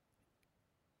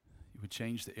would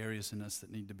change the areas in us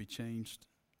that need to be changed.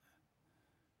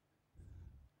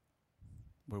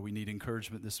 Where we need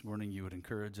encouragement this morning, you would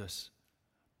encourage us.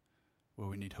 Where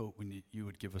we need hope, you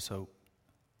would give us hope.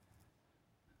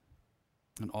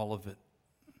 And all of it,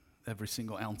 every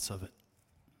single ounce of it,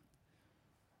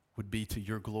 would be to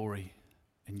your glory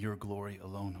and your glory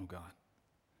alone, oh God.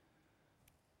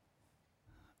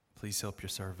 Please help your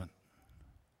servant.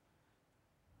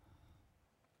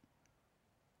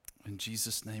 In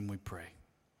Jesus' name we pray.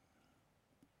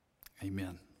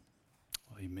 Amen.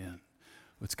 Amen.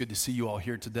 Well, it's good to see you all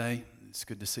here today. It's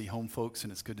good to see home folks,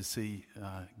 and it's good to see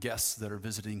guests that are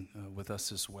visiting with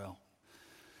us as well.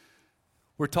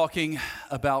 We're talking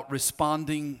about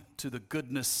responding to the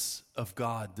goodness of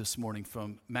God this morning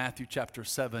from Matthew chapter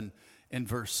 7 and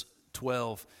verse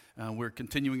 12. We're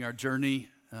continuing our journey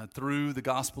through the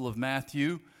Gospel of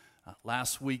Matthew.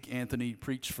 Last week, Anthony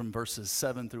preached from verses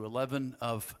 7 through 11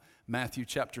 of Matthew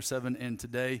chapter 7, and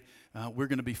today we're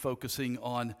going to be focusing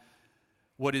on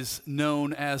what is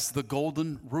known as the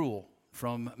Golden Rule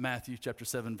from Matthew chapter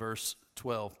 7, verse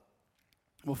 12.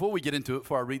 Before we get into it,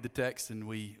 before I read the text and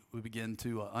we begin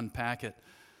to unpack it,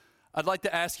 I'd like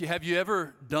to ask you, have you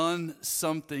ever done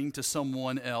something to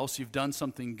someone else? You've done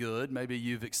something good. Maybe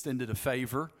you've extended a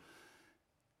favor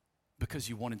because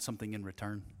you wanted something in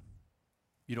return.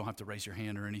 You don't have to raise your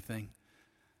hand or anything.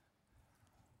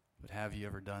 But have you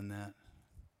ever done that?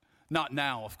 Not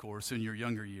now, of course, in your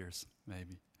younger years,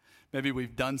 maybe. Maybe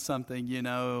we've done something,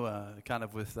 kind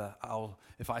of with,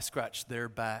 if I scratch their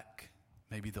back,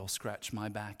 maybe they'll scratch my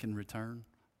back in return.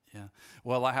 Yeah.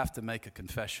 Well, I have to make a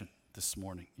confession this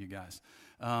morning, you guys.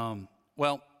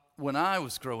 Well, when I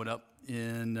was growing up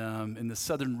in the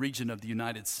southern region of the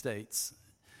United States,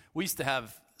 we used to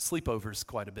have sleepovers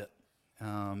quite a bit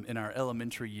in our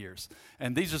elementary years.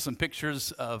 And these are some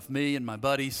pictures of me and my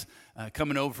buddies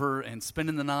coming over and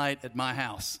spending the night at my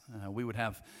house. We would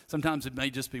have, sometimes it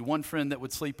may just be one friend that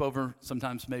would sleep over.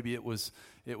 Sometimes maybe it was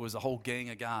a whole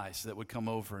gang of guys that would come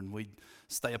over, and we'd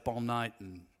stay up all night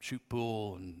and shoot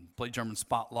pool and play German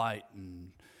Spotlight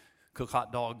and cook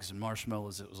hot dogs and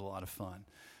marshmallows. It was a lot of fun.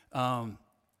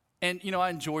 And I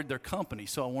enjoyed their company,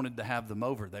 so I wanted to have them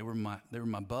over. They were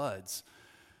my buds.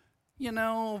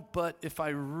 But if I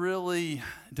really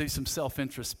do some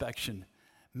self-introspection,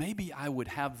 maybe I would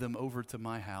have them over to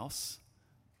my house.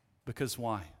 Because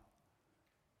why?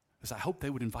 Because I hope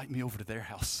they would invite me over to their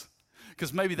house.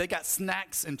 Because maybe they got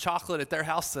snacks and chocolate at their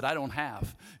house that I don't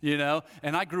have,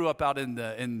 And I grew up out in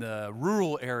the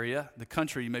rural area, the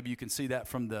country. Maybe you can see that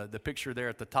from the picture there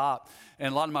at the top.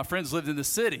 And a lot of my friends lived in the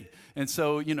city. And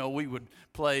so, we would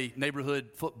play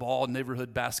neighborhood football,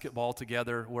 neighborhood basketball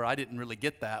together, where I didn't really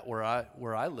get that where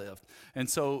I lived. And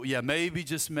so, maybe,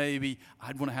 just maybe,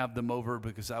 I'd want to have them over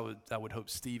because I would hope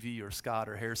Stevie or Scott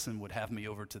or Harrison would have me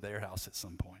over to their house at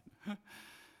some point.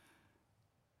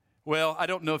 Well, I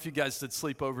don't know if you guys did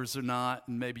sleepovers or not,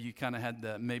 and maybe you kind of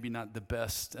had maybe not the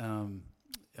best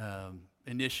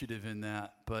initiative in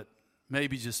that, but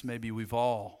maybe, just maybe, we've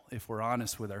all, if we're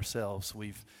honest with ourselves,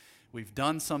 we've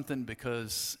done something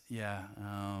because,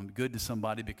 good to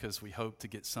somebody because we hope to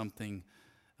get something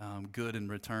good in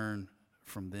return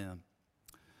from them.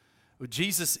 Well,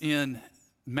 Jesus in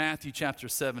Matthew chapter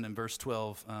 7 and verse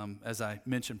 12, as I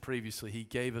mentioned previously, he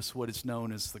gave us what is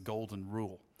known as the Golden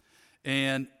Rule.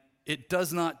 And it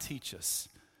does not teach us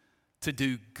to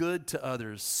do good to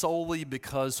others solely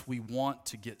because we want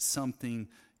to get something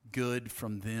good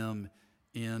from them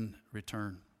in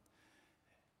return.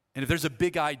 And if there's a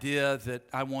big idea that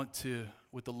I want to,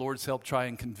 with the Lord's help, try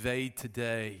and convey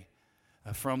today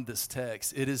from this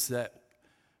text, it is that,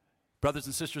 brothers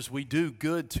and sisters, we do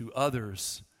good to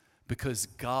others because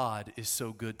God is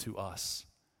so good to us.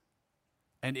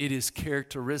 And it is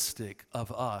characteristic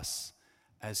of us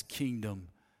as kingdom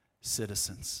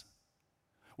citizens.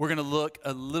 We're going to look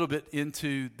a little bit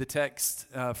into the text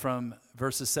from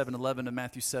verses 7-11 of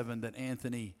Matthew 7 that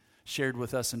Anthony shared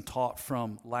with us and taught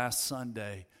from last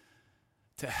Sunday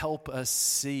to help us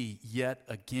see yet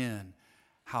again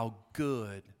how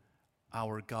good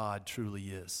our God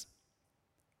truly is.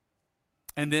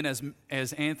 And then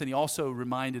as Anthony also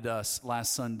reminded us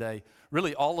last Sunday,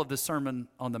 really all of the Sermon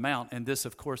on the Mount, and this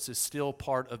of course is still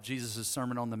part of Jesus'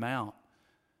 Sermon on the Mount,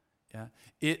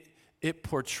 it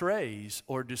portrays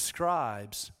or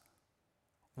describes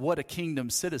what a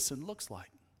kingdom citizen looks like.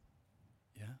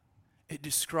 Yeah, it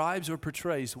describes or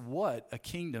portrays what a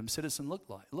kingdom citizen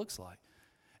looks like.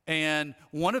 And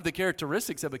one of the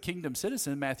characteristics of a kingdom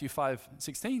citizen, Matthew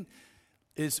 5:16,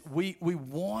 is we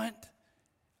want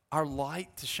our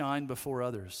light to shine before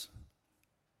others.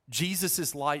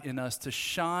 Jesus' light in us to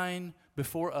shine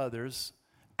before others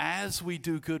as we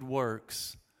do good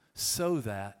works, so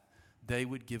that they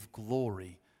would give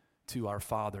glory to our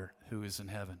Father who is in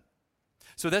heaven.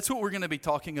 So that's what we're going to be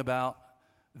talking about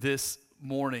this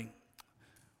morning.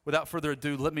 Without further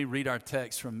ado, let me read our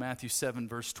text from Matthew 7,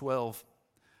 verse 12.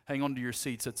 Hang on to your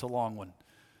seats, it's a long one.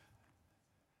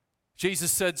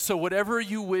 Jesus said, "So whatever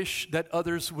you wish that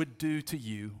others would do to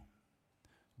you,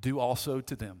 do also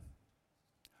to them.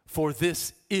 For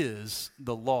this is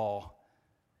the law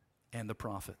and the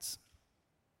prophets."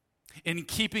 In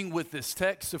keeping with this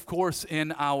text, of course,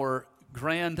 in our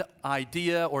grand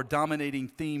idea or dominating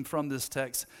theme from this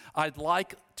text, I'd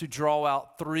like to draw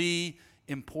out three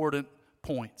important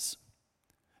points.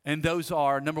 And those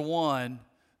are, number one,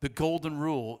 the golden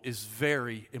rule is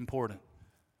very important.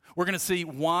 We're going to see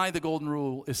why the golden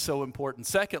rule is so important.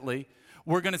 Secondly,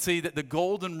 we're going to see that the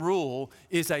golden rule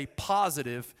is a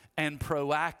positive and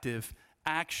proactive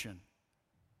action.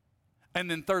 And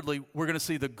then thirdly, we're going to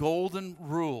see the golden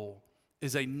rule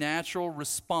is a natural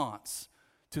response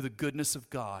to the goodness of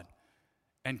God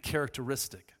and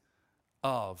characteristic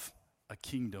of a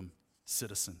kingdom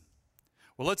citizen.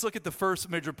 Well, let's look at the first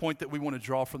major point that we want to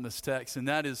draw from this text, and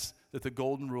that is that the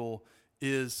golden rule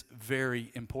is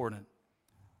very important.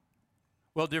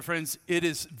 Well, dear friends, it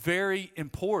is very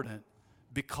important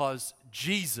because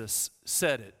Jesus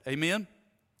said it. Amen?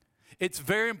 It's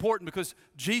very important because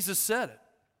Jesus said it.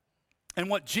 And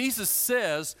what Jesus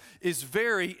says is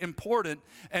very important,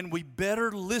 and we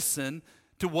better listen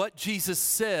to what Jesus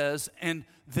says and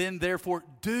then therefore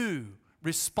do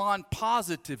respond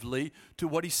positively to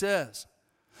what he says.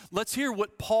 Let's hear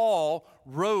what Paul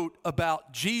wrote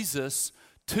about Jesus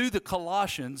to the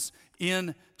Colossians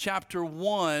in chapter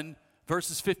 1,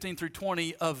 verses 15 through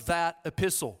 20 of that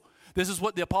epistle. This is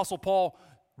what the Apostle Paul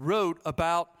wrote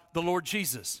about the Lord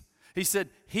Jesus. He said,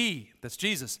 He, that's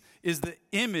Jesus, is the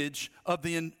image of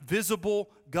the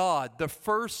invisible God, the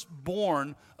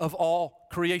firstborn of all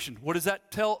creation. What does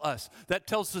that tell us? That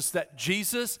tells us that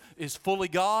Jesus is fully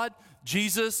God,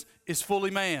 Jesus is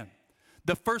fully man.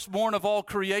 The firstborn of all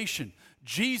creation.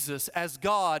 Jesus, as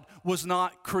God, was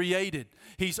not created.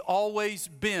 He's always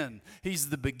been. He's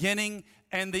the beginning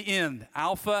and the end,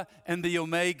 Alpha and the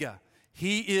Omega.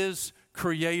 He is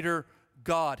Creator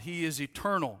God. He is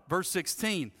eternal. Verse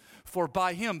 16, for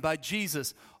by Him, by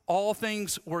Jesus, all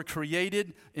things were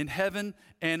created in heaven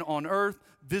and on earth,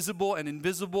 visible and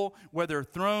invisible, whether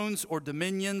thrones or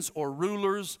dominions or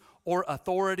rulers or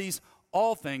authorities,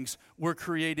 all things were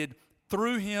created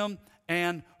through Him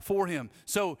and for Him.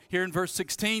 So here in verse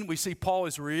 16, we see Paul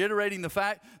is reiterating the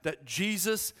fact that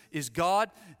Jesus is God.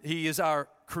 He is our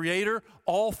Creator.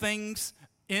 All things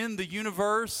in the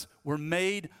universe were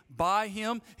made by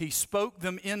Him. He spoke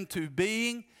them into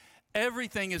being.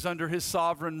 Everything is under His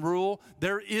sovereign rule.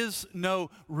 There is no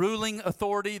ruling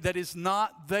authority that is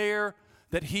not there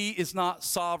that He is not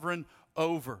sovereign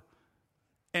over.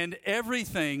 And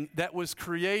everything that was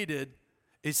created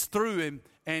is through Him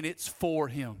and it's for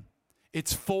Him.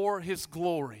 It's for His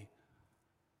glory.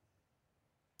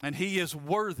 And He is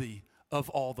worthy of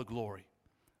all the glory.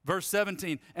 Verse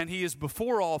 17, and He is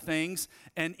before all things,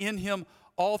 and in Him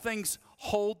all things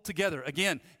hold together.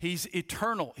 Again, He's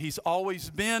eternal. He's always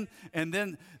been. And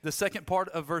then the second part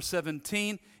of verse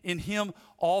 17, in Him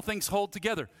all things hold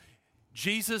together.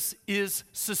 Jesus is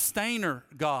sustainer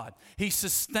God. He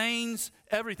sustains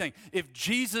everything. If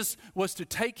Jesus was to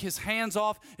take His hands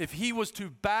off, if He was to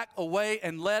back away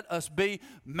and let us be,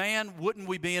 man, wouldn't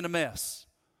we be in a mess?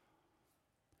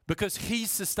 Because He's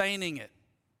sustaining it.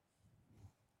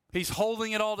 He's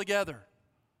holding it all together.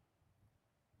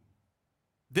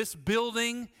 This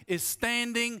building is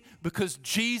standing because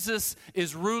Jesus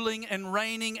is ruling and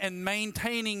reigning and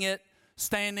maintaining it,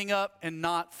 standing up and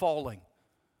not falling.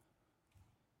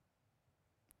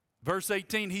 Verse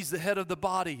 18, He's the head of the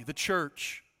body, the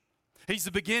church. He's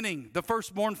the beginning, the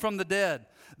firstborn from the dead,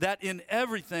 that in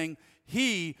everything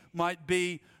He might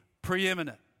be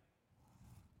preeminent.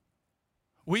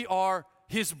 We are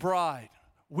His bride.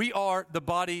 We are the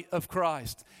body of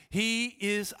Christ. He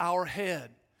is our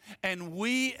head. And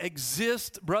we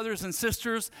exist, brothers and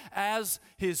sisters, as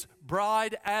His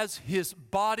bride, as His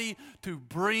body, to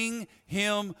bring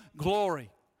Him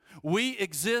glory. We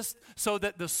exist so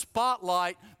that the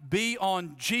spotlight be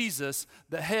on Jesus,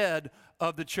 the head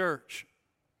of the church.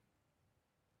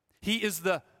 He is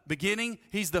the beginning.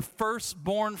 He's the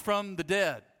firstborn from the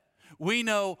dead. We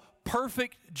know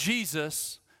perfect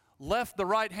Jesus left the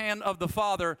right hand of the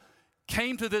Father,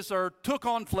 came to this earth, took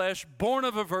on flesh, born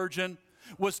of a virgin,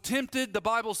 was tempted, the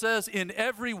Bible says, in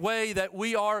every way that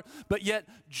we are, but yet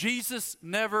Jesus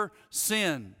never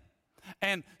sinned.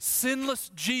 And sinless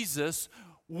Jesus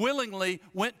willingly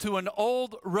went to an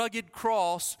old rugged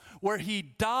cross where he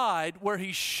died, where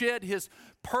he shed his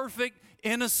perfect,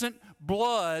 innocent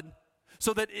blood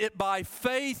so that by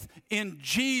faith in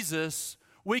Jesus,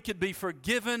 we could be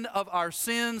forgiven of our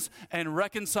sins and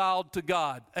reconciled to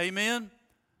God. Amen?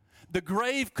 The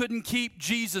grave couldn't keep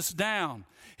Jesus down.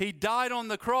 He died on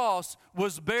the cross,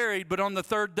 was buried, but on the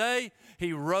third day,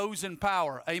 he rose in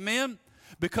power. Amen?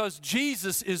 Because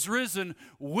Jesus is risen,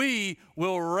 we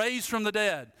will raise from the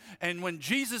dead. And when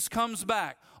Jesus comes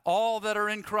back, all that are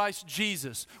in Christ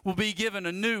Jesus will be given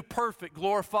a new, perfect,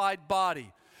 glorified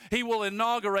body. He will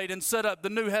inaugurate and set up the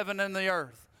new heaven and the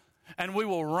earth. And we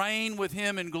will reign with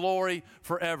him in glory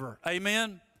forever.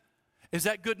 Amen? Is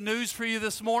that good news for you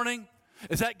this morning?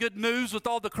 Is that good news with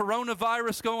all the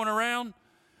coronavirus going around?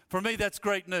 For me, that's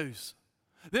great news.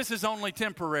 This is only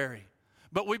temporary.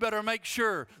 But we better make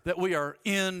sure that we are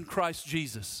in Christ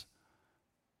Jesus.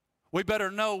 We better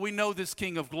know we know this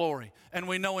King of glory, and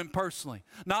we know him personally.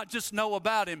 Not just know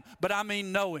about him, but I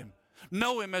mean know him.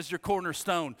 Know him as your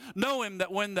cornerstone. Know him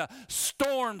that when the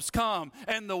storms come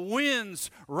and the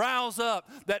winds rouse up,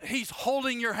 that he's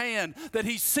holding your hand, that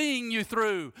he's seeing you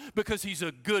through because he's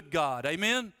a good God.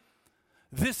 Amen?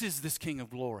 This is this King of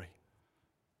glory.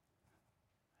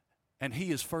 And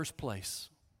he is first place.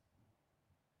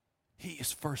 He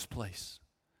is first place.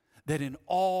 That in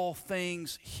all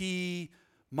things he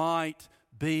might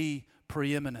be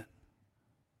preeminent.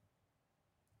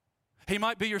 He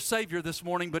might be your Savior this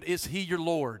morning, but is he your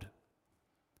Lord?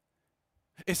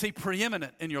 Is he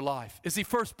preeminent in your life? Is he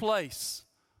first place?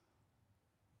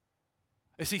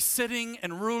 Is he sitting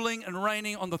and ruling and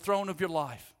reigning on the throne of your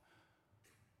life?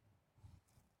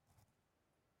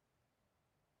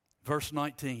 Verse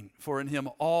 19, for in him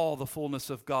all the fullness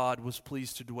of God was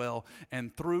pleased to dwell,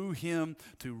 and through him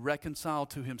to reconcile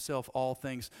to himself all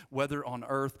things, whether on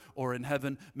earth or in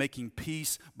heaven, making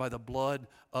peace by the blood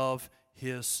of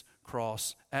his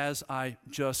cross. As I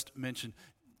just mentioned,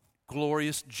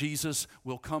 glorious Jesus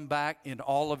will come back in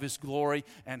all of his glory,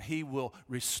 and he will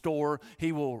restore,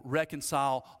 he will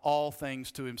reconcile all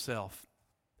things to himself.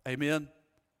 Amen?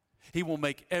 He will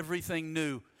make everything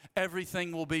new.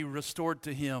 Everything will be restored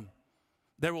to him.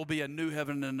 There will be a new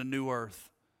heaven and a new earth.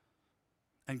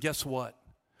 And guess what?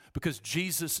 Because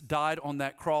Jesus died on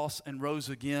that cross and rose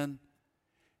again,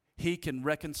 he can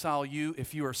reconcile you.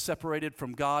 If you are separated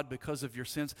from God because of your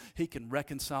sins, he can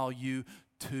reconcile you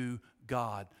to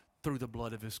God through the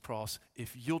blood of his cross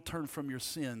if you'll turn from your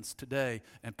sins today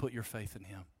and put your faith in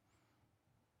him.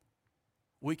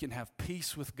 We can have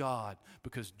peace with God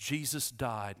because Jesus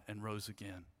died and rose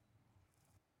again.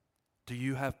 Do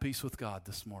you have peace with God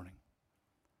this morning?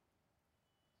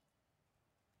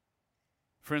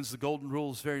 Friends, the golden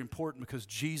rule is very important because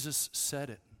Jesus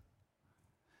said it.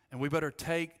 And we better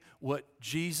take what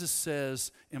Jesus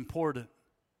says important.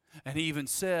 And he even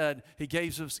said, he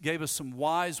gave us some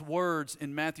wise words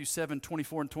in Matthew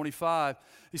 7:24 and 25.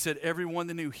 He said, everyone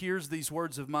who hears these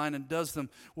words of mine and does them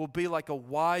will be like a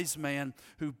wise man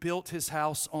who built his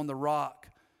house on the rock.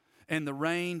 And the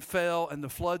rain fell, and the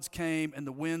floods came, and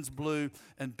the winds blew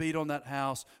and beat on that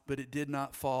house, but it did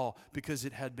not fall because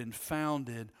it had been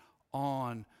founded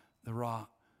on the rock.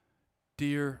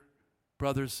 Dear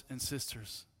brothers and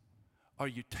sisters, are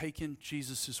you taking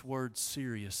Jesus' words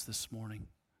serious this morning?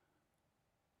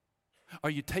 Are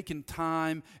you taking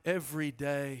time every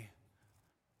day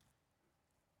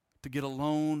to get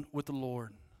alone with the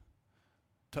Lord,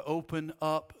 to open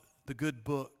up the good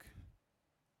book,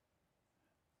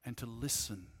 and to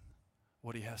listen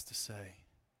what he has to say,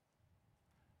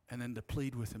 and then to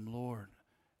plead with him, Lord,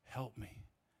 help me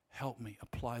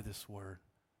apply this word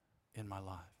in my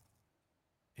life?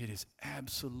 It is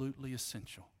absolutely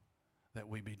essential that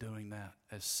we be doing that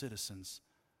as citizens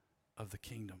of the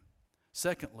kingdom.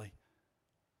 Secondly,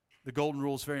 the golden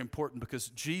rule is very important because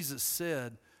Jesus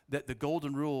said that the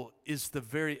golden rule is the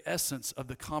very essence of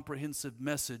the comprehensive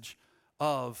message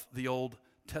of the Old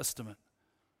Testament.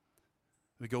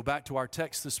 We go back to our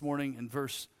text this morning in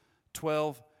verse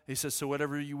 12. He says, so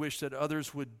whatever you wish that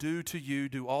others would do to you,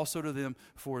 do also to them,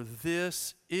 for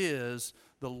this is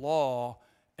the law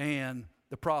and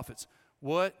the prophets.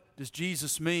 What does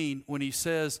Jesus mean when he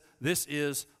says this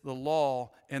is the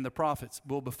law and the prophets?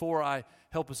 Well, before I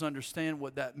help us understand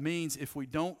what that means, if we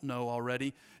don't know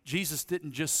already, Jesus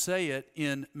didn't just say it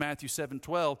in Matthew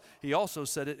 7:12. He also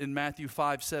said it in Matthew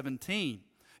 5:17.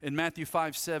 In Matthew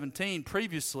 5:17,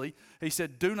 previously, he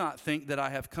said, do not think that I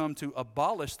have come to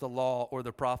abolish the law or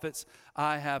the prophets.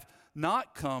 I have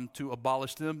not come to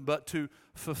abolish them, but to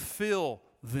fulfill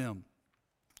them.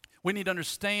 We need to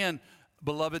understand,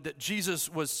 beloved, that Jesus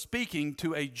was speaking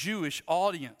to a Jewish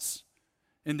audience.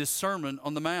 in this Sermon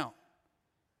on the Mount.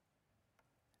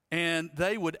 And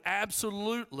they would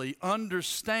absolutely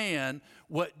understand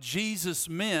what Jesus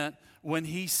meant when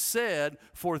he said,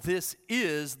 "For this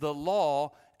is the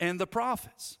law and the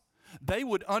prophets." They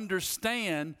would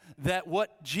understand that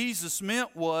what Jesus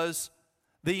meant was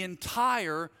the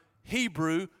entire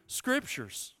Hebrew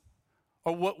Scriptures,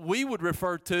 or what we would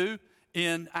refer to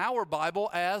in our Bible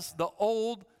as the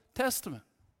Old Testament.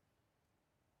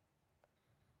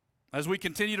 As we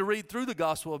continue to read through the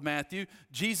Gospel of Matthew,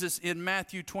 Jesus in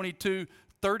Matthew 22,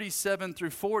 37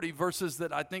 through 40, verses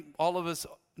that I think all of us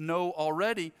know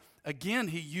already, again,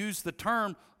 he used the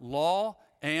term law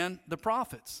and the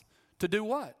prophets. To do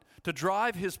what? To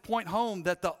drive his point home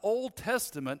that the Old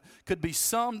Testament could be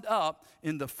summed up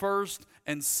in the first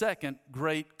and second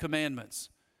great commandments.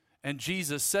 And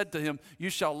Jesus said to him, "You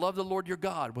shall love the Lord your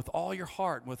God with all your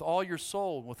heart, with all your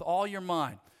soul, with all your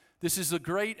mind." This is the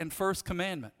great and first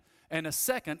commandment. And a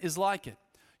second is like it.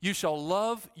 You shall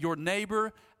love your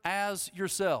neighbor as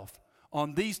yourself.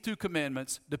 On these two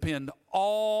commandments depend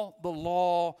all the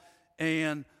law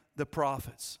and the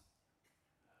prophets.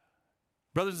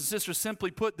 Brothers and sisters,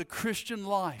 simply put, the Christian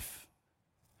life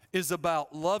is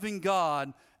about loving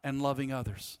God and loving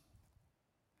others.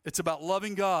 It's about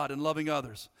loving God and loving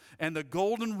others. And the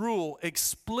Golden Rule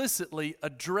explicitly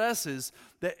addresses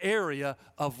the area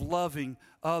of loving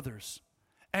others.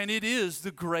 And it is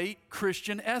the great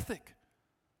Christian ethic.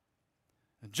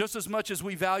 Just as much as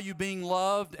we value being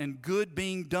loved and good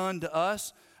being done to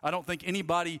us, I don't think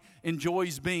anybody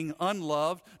enjoys being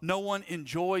unloved. No one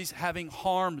enjoys having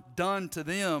harm done to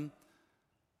them.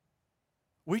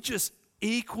 We just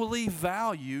equally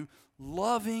value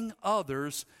loving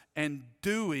others and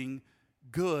doing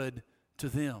good to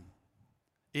them.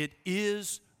 It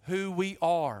is who we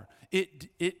are.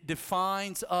 It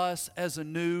defines us as a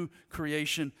new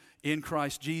creation in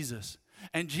Christ Jesus.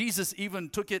 And Jesus even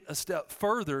took it a step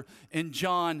further in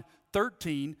John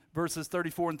 13, verses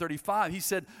 34 and 35. He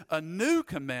said, "A new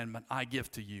commandment I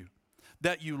give to you,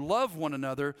 that you love one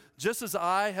another just as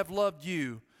I have loved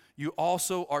you. You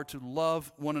also are to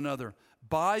love one another.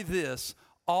 By this,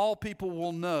 all people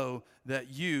will know that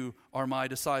you are my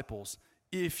disciples,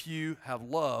 if you have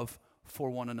love for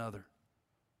one another."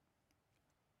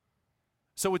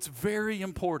 So it's very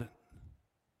important.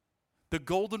 The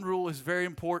Golden Rule is very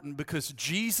important because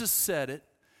Jesus said it,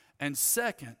 and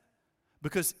second,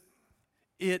 because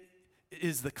it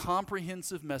is the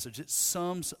comprehensive message. It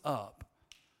sums up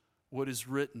what is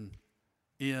written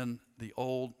in the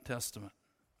Old Testament.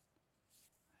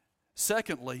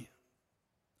 Secondly,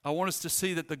 I want us to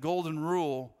see that the Golden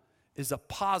Rule is a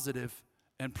positive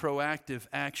and proactive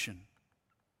action.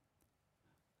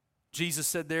 Jesus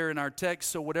said there in our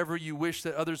text, "So whatever you wish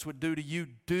that others would do to you,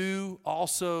 do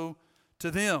also to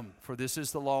them, for this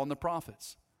is the law and the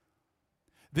prophets."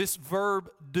 This verb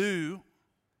 "do,"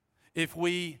 if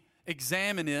we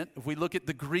examine it, if we look at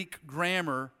the Greek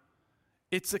grammar,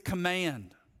 it's a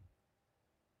command.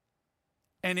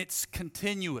 And it's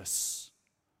continuous.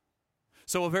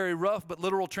 So a very rough but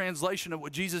literal translation of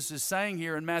what Jesus is saying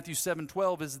here in Matthew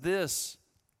 7:12 is this: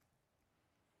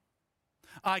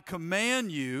 I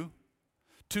command you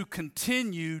to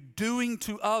continue doing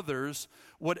to others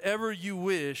whatever you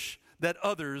wish that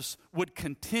others would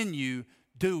continue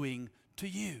doing to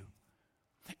you.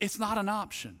 It's not an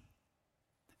option.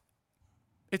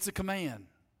 It's a command.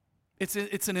 It's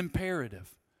an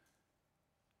imperative.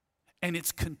 And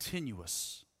it's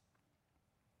continuous.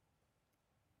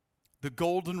 The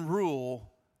Golden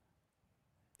Rule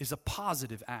is a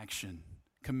positive action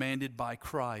commanded by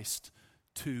Christ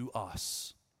to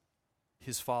us,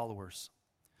 his followers.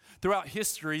 Throughout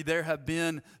history, there have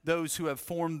been those who have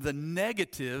formed the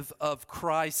negative of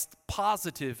Christ's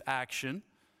positive action,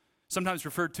 sometimes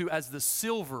referred to as the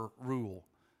Silver Rule.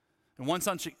 And one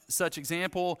such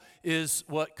example is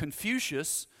what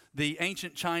Confucius, the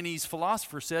ancient Chinese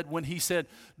philosopher, said when he said,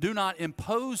 "Do not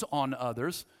impose on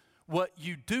others what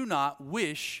you do not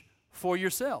wish for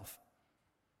yourself."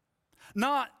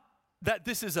 Not that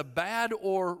this is a bad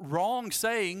or wrong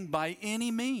saying by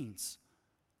any means.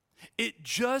 It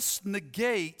just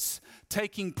negates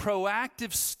taking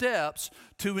proactive steps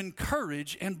to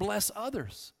encourage and bless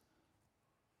others.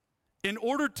 In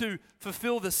order to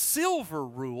fulfill the Silver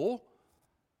Rule,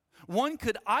 one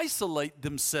could isolate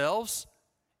themselves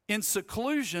in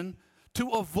seclusion to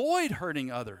avoid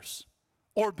hurting others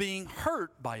or being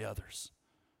hurt by others.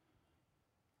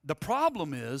 The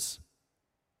problem is,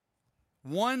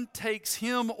 one takes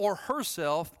him or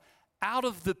herself out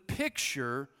of the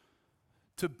picture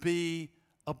to be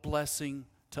a blessing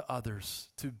to others,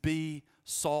 to be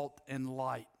salt and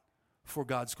light for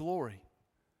God's glory.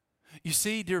 You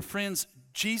see, dear friends,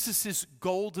 Jesus'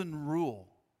 golden rule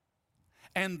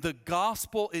and the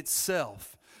gospel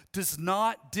itself does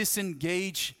not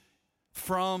disengage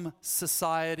from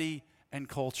society and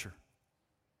culture.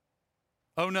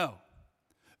 Oh no.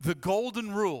 The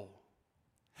golden rule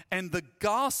and the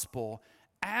gospel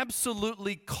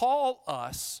absolutely call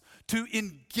us to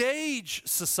engage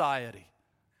society,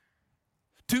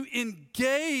 to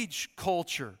engage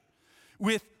culture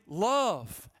with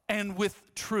love and with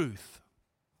truth.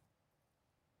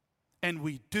 And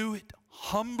we do it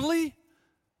humbly.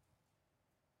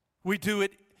 We do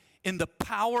it in the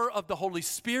power of the Holy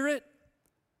Spirit.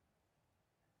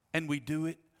 And we do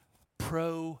it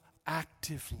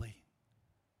proactively.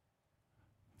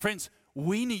 Friends,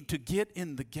 we need to get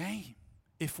in the game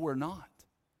if we're not.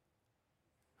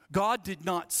 God did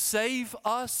not save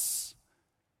us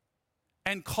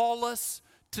and call us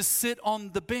to sit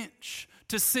on the bench,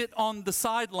 to sit on the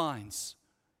sidelines.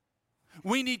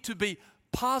 We need to be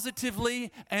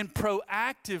positively and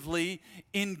proactively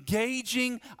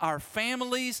engaging our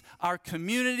families, our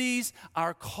communities,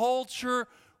 our culture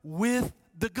with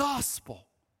the gospel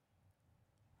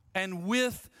and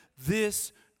with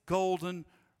this golden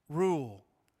rule.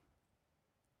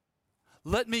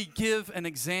 Let me give an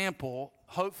example,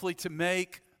 hopefully to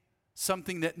make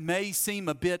something that may seem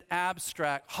a bit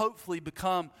abstract, hopefully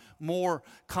become more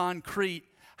concrete,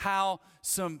 how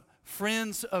some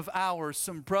friends of ours,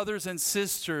 some brothers and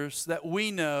sisters that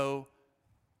we know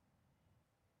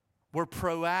were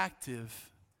proactive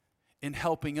in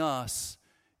helping us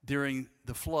during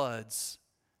the floods,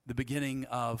 the beginning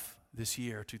of this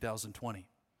year, 2020.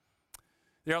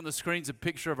 There on the screen's a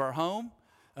picture of our home.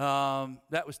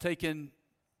 That was taken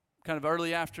kind of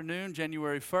early afternoon,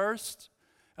 January 1st.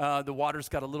 The waters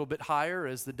got a little bit higher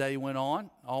as the day went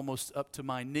on, almost up to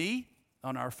my knee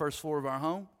on our first floor of our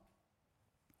home.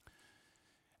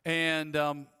 And,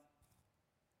 I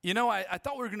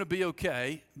thought we were going to be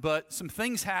okay, but some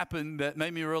things happened that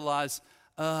made me realize,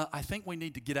 I think we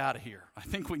need to get out of here. I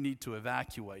think we need to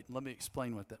evacuate. Let me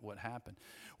explain what happened.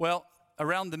 Well,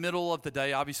 around the middle of the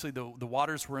day, obviously the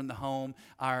waters were in the home.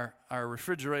 Our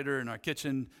refrigerator and our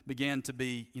kitchen began to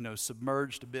be,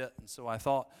 submerged a bit. And so I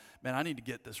thought, man, I need to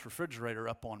get this refrigerator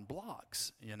up on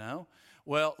blocks,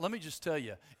 Well, let me just tell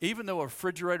you, even though a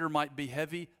refrigerator might be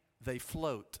heavy, they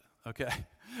float, okay?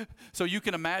 So you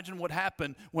can imagine what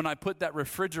happened when I put that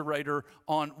refrigerator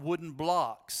on wooden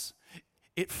blocks.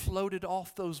 It floated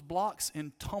off those blocks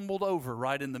and tumbled over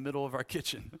right in the middle of our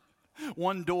kitchen.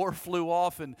 One door flew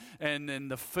off, and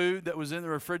the food that was in the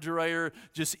refrigerator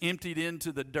just emptied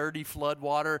into the dirty flood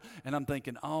water. And I'm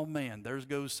thinking, oh man, there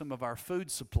goes some of our food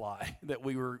supply that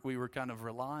we were kind of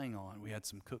relying on. We had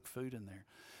some cooked food in there.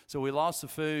 So we lost the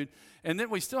food, and then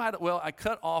we still had, I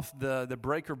cut off the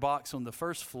breaker box on the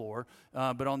first floor,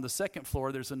 but on the second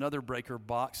floor, there's another breaker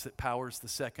box that powers the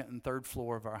second and third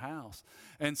floor of our house.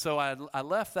 And so I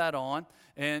left that on,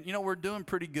 and, we're doing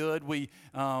pretty good. We,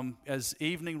 as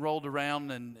evening rolled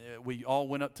around, and we all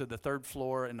went up to the third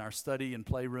floor in our study and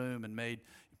playroom and made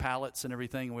pallets and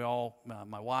everything. We all,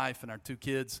 my wife and our two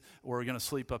kids, were going to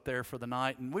sleep up there for the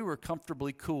night, and we were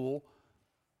comfortably cool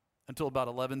until about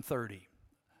 11:30.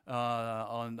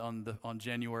 On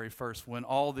January 1st, when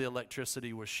all the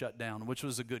electricity was shut down, which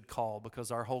was a good call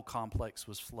because our whole complex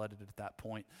was flooded at that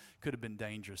point. Could have been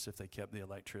dangerous if they kept the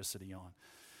electricity on.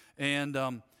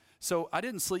 And so I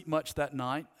didn't sleep much that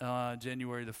night,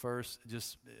 January the 1st,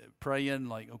 just praying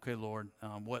like, okay, Lord,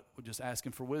 just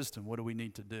asking for wisdom. What do we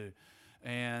need to do?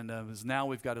 And as now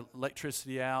we've got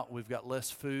electricity out, we've got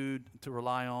less food to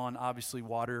rely on. Obviously,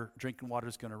 drinking water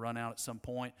is going to run out at some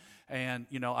point. And,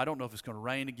 I don't know if it's going to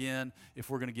rain again, if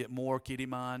we're going to get more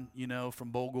Kiriman,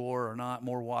 from Bogor or not.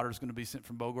 More water is going to be sent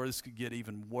from Bogor. This could get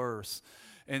even worse.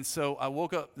 And so I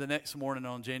woke up the next morning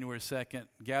on January 2nd,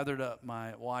 gathered up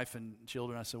my wife and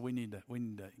children. I said, we need to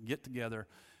get together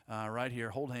right here,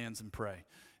 hold hands and pray.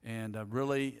 And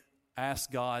really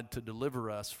ask God to deliver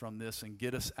us from this and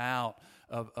get us out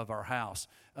of our house.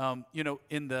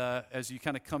 As you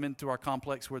kind of come into our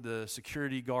complex where the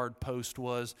security guard post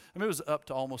was, it was up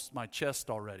to almost my chest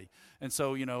already. And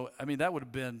so, that would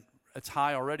have been, it's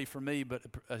high already for me, but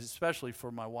especially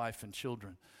for my wife and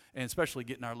children, and especially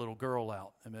getting our little girl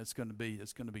out. It's going to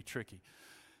be tricky.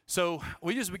 So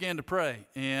we just began to pray,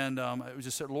 and we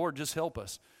just said, Lord, just help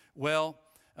us. Well,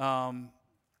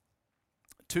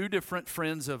 two different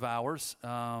friends of ours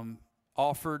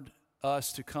offered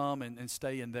us to come and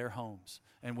stay in their homes.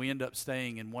 And we ended up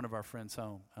staying in one of our friends'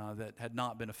 home that had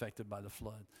not been affected by the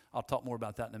flood. I'll talk more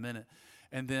about that in a minute.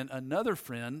 And then another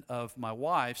friend of my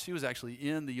wife, she was actually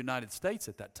in the United States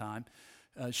at that time.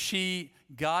 she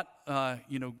got,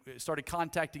 started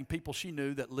contacting people she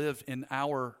knew that lived in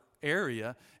our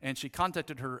area, and she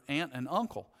contacted her aunt and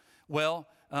uncle. Well,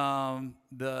 her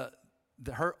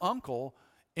uncle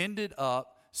ended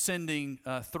up sending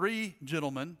 3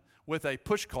 gentlemen with a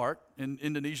push cart. In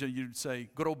Indonesia, you'd say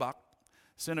gerobak.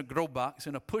 Sent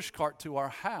a push cart to our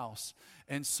house.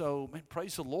 And so, man,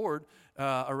 praise the Lord,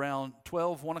 around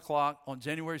 1 o'clock on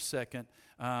January 2nd,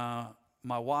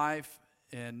 my wife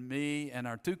and me and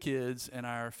our 2 kids and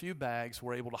our few bags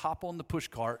were able to hop on the push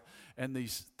cart, and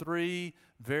these 3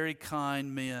 very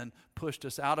kind men pushed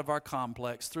us out of our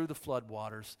complex through the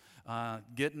floodwaters,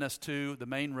 getting us to the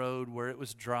main road where it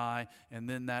was dry. And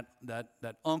then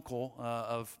that uncle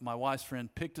of my wife's friend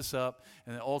picked us up,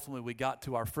 and then ultimately we got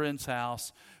to our friend's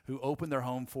house, who opened their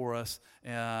home for us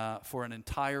for an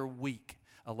entire week,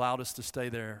 allowed us to stay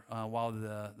there while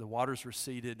the waters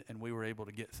receded, and we were able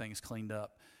to get things cleaned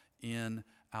up in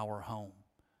our home.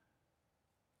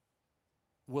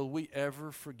 Will we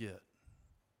ever forget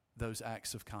those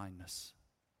acts of kindness?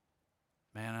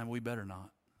 Man, we better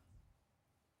not.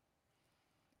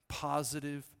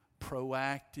 Positive,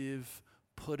 proactive,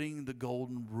 putting the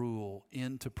golden rule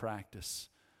into practice.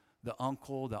 The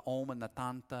uncle, the oma, and the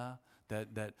tanta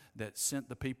that sent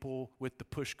the people with the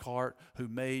push cart, who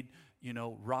made,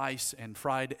 rice and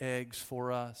fried eggs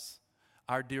for us.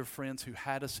 Our dear friends who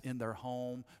had us in their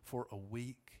home for a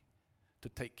week to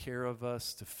take care of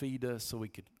us, to feed us so we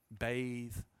could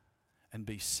bathe and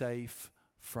be safe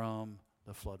from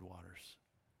the floodwaters.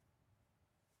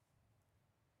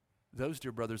 Those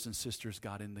dear brothers and sisters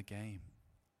got in the game.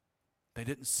 They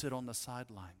didn't sit on the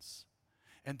sidelines.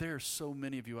 And there are so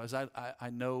many of you, as I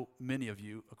know many of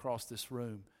you across this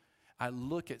room. I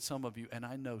look at some of you and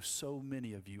I know so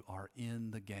many of you are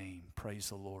in the game. Praise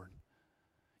the Lord.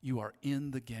 You are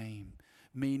in the game,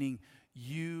 meaning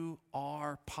you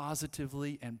are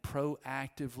positively and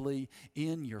proactively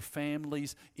in your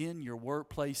families, in your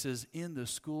workplaces, in the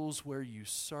schools where you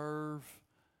serve,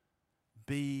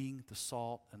 being the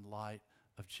salt and light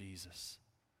of Jesus.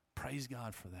 Praise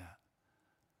God for that.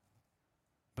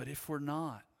 But if we're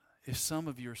not, if some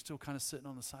of you are still kind of sitting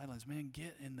on the sidelines, man,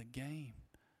 get in the game.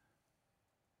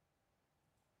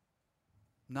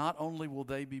 Not only will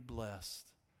they be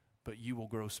blessed, but you will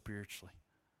grow spiritually.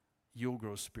 You'll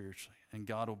grow spiritually, and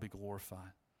God will be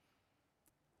glorified.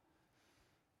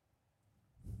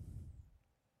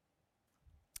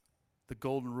 The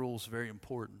golden rule is very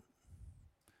important.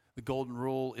 The golden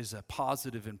rule is a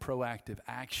positive and proactive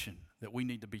action that we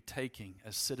need to be taking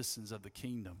as citizens of the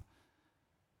kingdom.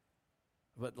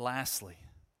 But lastly,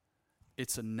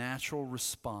 it's a natural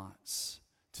response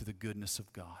to the goodness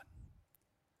of God.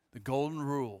 The golden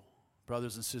rule,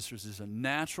 brothers and sisters, is a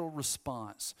natural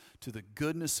response to the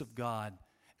goodness of God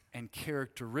and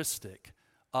characteristic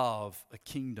of a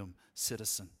kingdom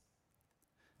citizen.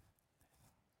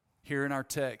 Here in our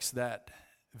text, that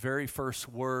very first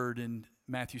word in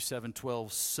Matthew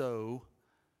 7:12, so,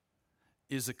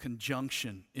 is a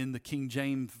conjunction. In the King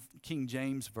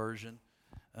James Version,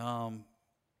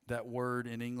 that word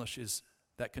in English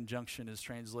that conjunction is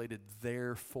translated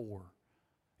therefore.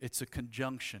 It's a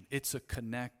conjunction. It's a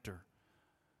connector.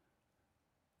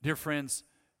 Dear friends,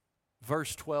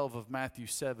 verse 12 of Matthew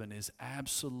 7 is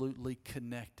absolutely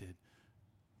connected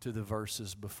to the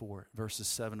verses before it, verses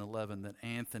 7 and 11 that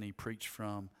Anthony preached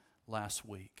from last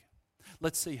week.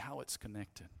 Let's see how it's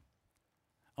connected.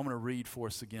 I'm going to read for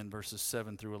us again verses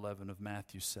 7 through 11 of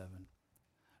Matthew 7.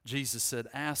 Jesus said,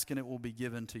 "Ask and it will be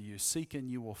given to you. Seek and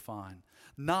you will find.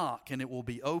 Knock and it will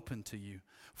be opened to you.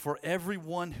 For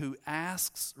everyone who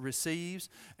asks receives,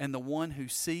 and the one who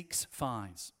seeks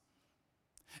finds.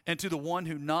 And to the one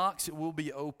who knocks it will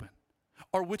be open.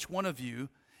 Or which one of you,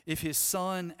 if his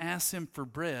son asks him for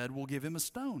bread, will give him a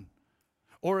stone?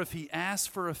 Or if he asks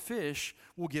for a fish,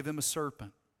 will give him a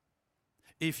serpent?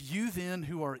 If you then,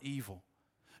 who are evil,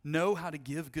 know how to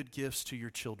give good gifts to your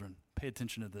children," pay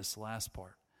attention to this last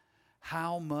part,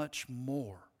 "how much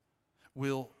more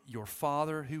will your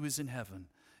Father who is in heaven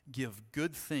give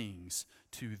good things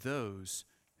to those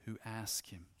who ask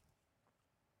him?"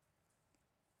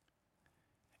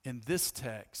 In this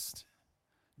text,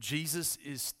 Jesus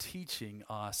is teaching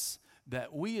us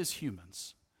that we as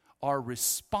humans are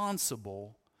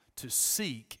responsible to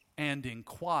seek and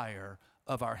inquire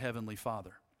of our Heavenly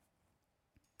Father.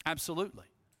 Absolutely.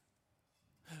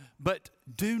 But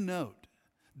do note,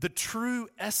 the true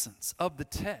essence of the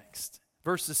text,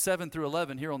 verses 7 through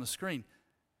 11 here on the screen,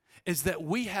 is that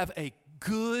we have a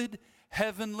good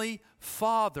Heavenly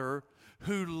Father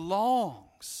who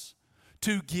longs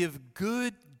to give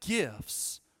good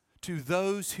gifts to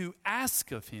those who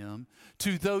ask of him,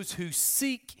 to those who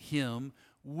seek him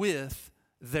with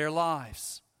their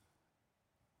lives.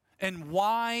 And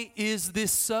why is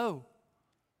this so?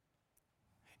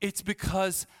 It's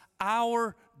because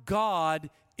our God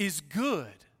is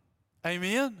good.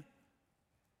 Amen?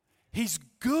 He's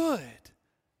good.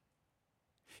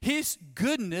 His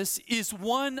goodness is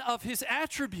one of his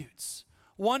attributes,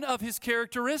 one of his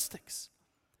characteristics.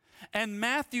 And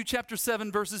Matthew chapter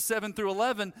 7, verses 7 through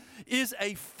 11 is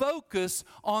a focus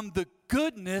on the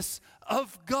goodness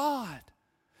of God.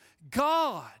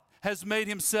 God has made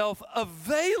himself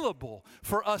available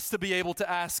for us to be able to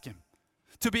ask him,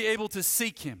 to be able to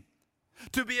seek him,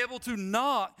 to be able to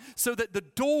knock so that the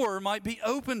door might be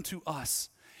open to us.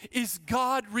 Is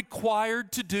God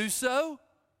required to do so?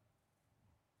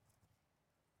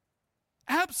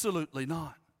 Absolutely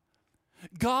not.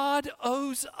 God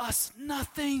owes us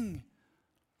nothing.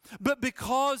 But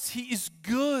because he is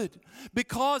good,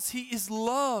 because he is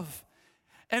love,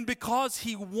 and because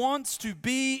he wants to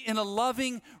be in a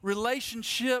loving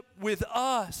relationship with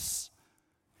us,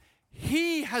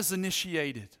 he has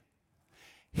initiated.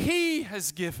 He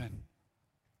has given.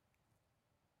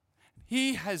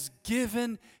 He has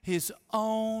given his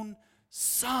own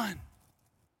Son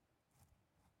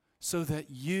so that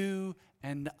you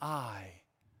and I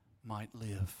might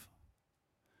live.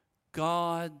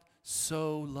 God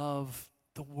so loved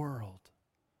the world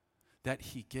that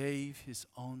he gave his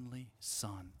only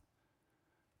Son,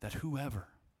 that whoever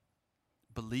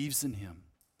believes in him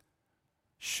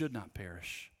should not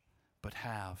perish, but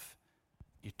have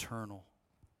eternal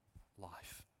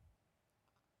life.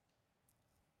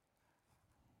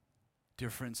 Dear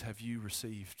friends, have you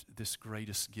received this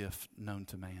greatest gift known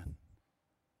to man?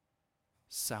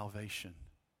 Salvation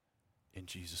in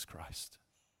Jesus Christ.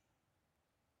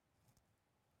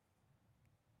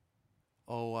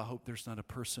 Oh, I hope there's not a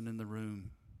person in the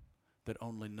room that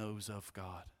only knows of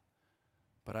God.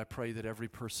 But I pray that every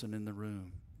person in the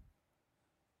room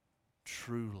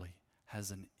truly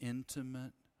has an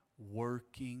intimate,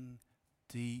 working,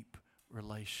 deep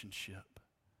relationship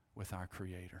with our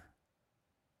Creator.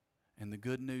 And the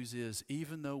good news is,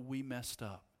 even though we messed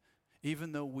up,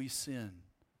 even though we sinned,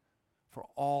 for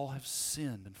all have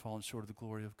sinned and fallen short of the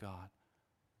glory of God,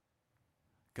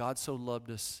 God so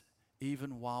loved us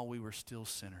even while we were still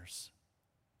sinners,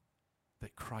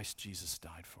 that Christ Jesus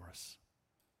died for us.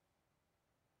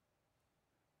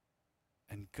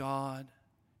 And God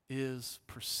is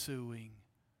pursuing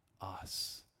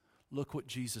us. Look what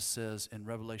Jesus says in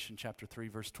Revelation chapter 3,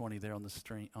 verse 20 there on the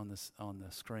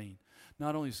screen.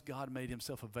 Not only has God made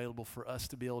himself available for us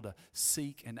to be able to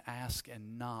seek and ask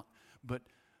and knock, but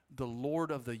the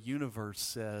Lord of the universe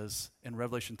says in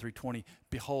Revelation 3:20,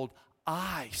 behold,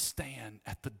 I stand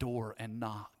at the door and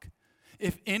knock.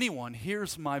 If anyone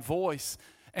hears my voice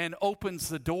and opens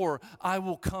the door, I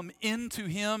will come into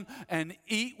him and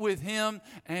eat with him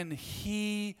and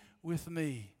he with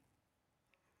me.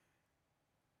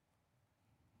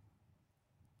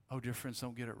 Oh, dear friends,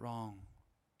 don't get it wrong.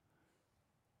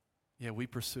 Yeah, we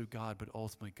pursue God, but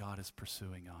ultimately God is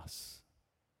pursuing us.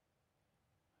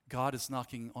 God is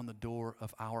knocking on the door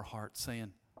of our heart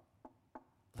saying,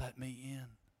 let me in.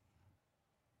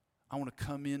 I want to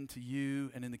come into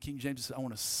you, and in the King James it says, I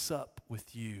want to sup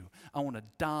with you. I want to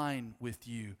dine with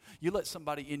you. You let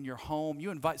somebody in your home, you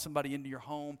invite somebody into your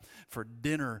home for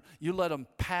dinner. You let them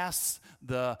pass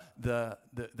the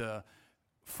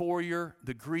foyer,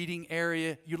 the greeting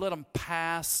area. You let them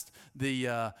pass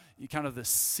the kind of the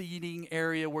seating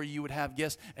area where you would have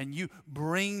guests, and you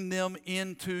bring them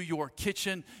into your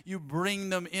kitchen. You bring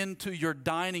them into your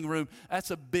dining room.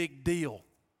 That's a big deal.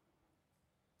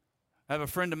 I have a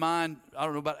friend of mine, I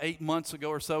don't know, about 8 months ago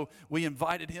or so, we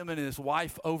invited him and his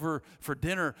wife over for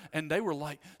dinner, and they were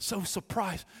like so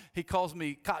surprised. He calls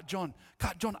me, Cotton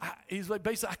John, he's like,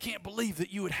 basically, I can't believe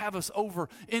that you would have us over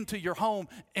into your home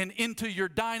and into your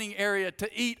dining area to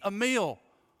eat a meal.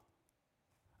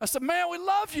 I said, man, we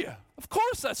love you. Of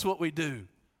course that's what we do.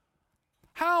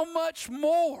 How much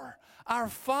more our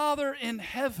Father in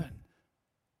heaven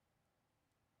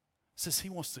says he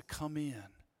wants to come in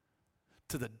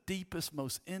to the deepest,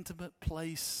 most intimate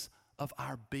place of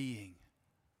our being.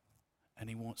 And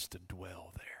he wants to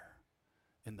dwell there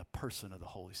in the person of the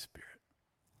Holy Spirit.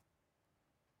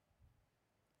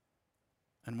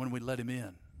 And when we let him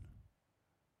in,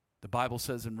 the Bible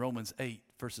says in Romans 8,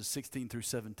 verses 16 through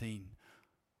 17,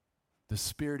 the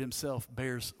Spirit himself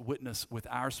bears witness with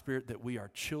our spirit that we are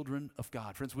children of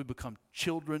God. Friends, we become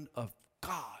children of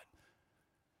God.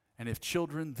 And if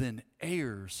children, then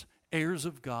heirs, heirs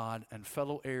of God and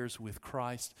fellow heirs with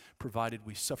Christ, provided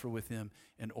we suffer with him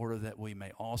in order that we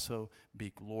may also be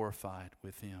glorified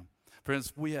with him.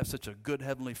 Friends, we have such a good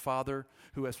Heavenly Father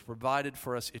who has provided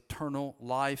for us eternal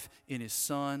life in his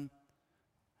Son.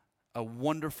 A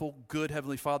wonderful, good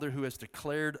Heavenly Father who has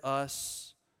declared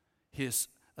us his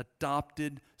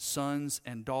adopted sons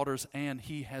and daughters, and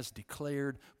he has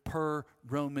declared per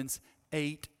Romans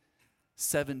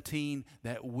 8:17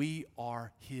 that we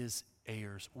are his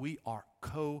heirs. We are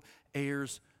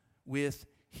co-heirs with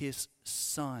his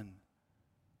Son.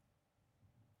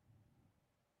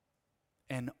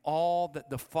 And all that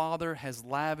the Father has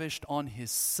lavished on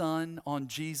his Son, on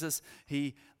Jesus,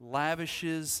 he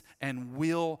lavishes and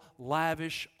will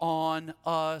lavish on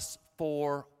us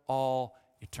for all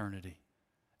eternity.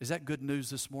 Is that good news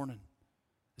this morning?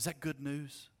 Is that good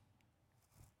news?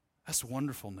 That's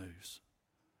wonderful news.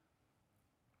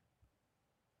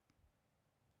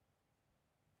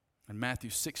 And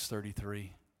Matthew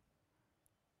 6:33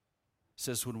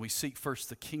 says, when we seek first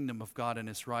the kingdom of God and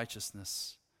his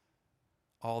righteousness,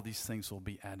 all these things will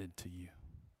be added to you.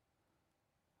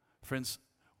 Friends,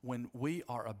 when we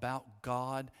are about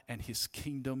God and his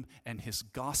kingdom and his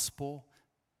gospel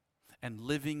and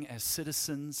living as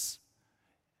citizens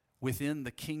within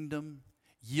the kingdom,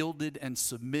 yielded and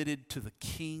submitted to the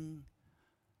King,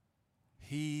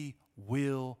 he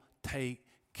will take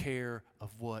care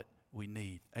of what we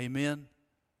need. Amen?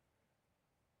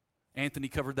 Anthony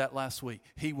covered that last week.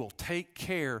 He will take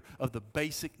care of the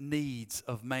basic needs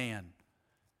of man: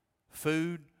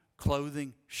 food,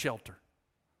 clothing, shelter.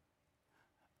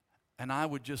 And I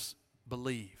would just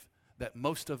believe that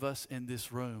most of us in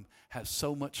this room have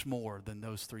so much more than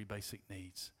those three basic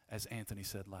needs, as Anthony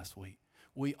said last week.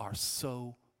 We are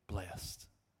so blessed.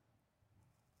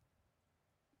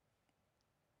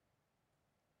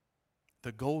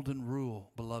 The golden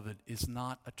rule, beloved, is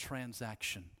not a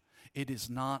transaction. It is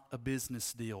not a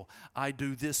business deal. I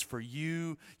do this for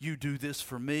you, you do this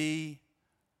for me.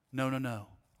 No, no, no.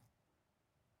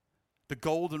 The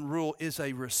golden rule is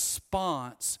a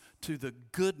response to the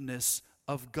goodness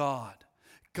of God.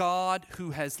 God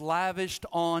who has lavished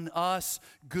on us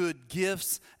good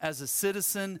gifts as a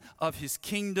citizen of his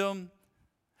kingdom,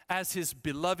 as his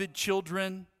beloved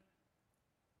children.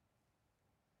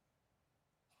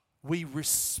 We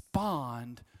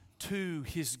respond to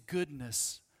his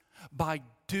goodness by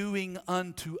doing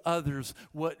unto others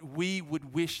what we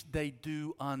would wish they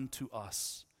do unto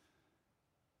us.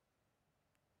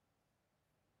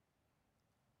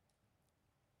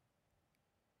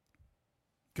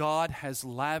 God has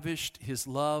lavished his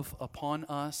love upon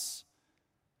us,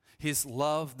 his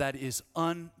love that is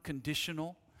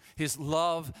unconditional, his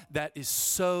love that is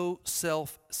so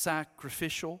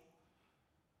self-sacrificial.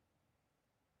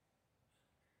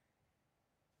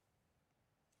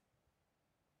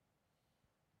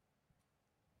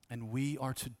 And we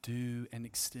are to do and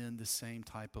extend the same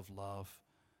type of love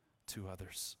to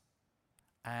others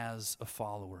as a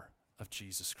follower of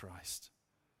Jesus Christ.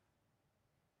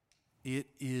 It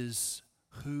is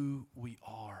who we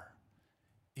are.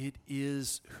 It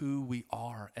is who we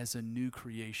are as a new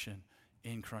creation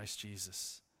in Christ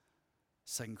Jesus.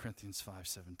 2 Corinthians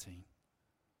 5:17.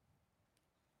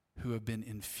 Who have been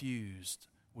infused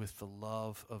with the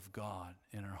love of God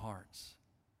in our hearts.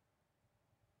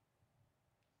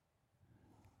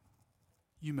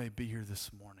 You may be here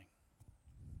this morning,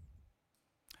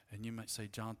 and you might say,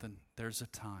 Jonathan, there's a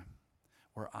time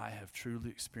where I have truly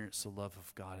experienced the love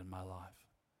of God in my life.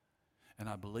 And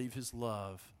I believe his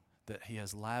love that he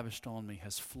has lavished on me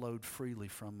has flowed freely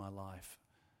from my life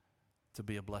to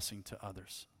be a blessing to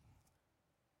others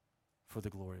for the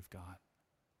glory of God.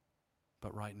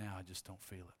 But right now, I just don't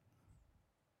feel it.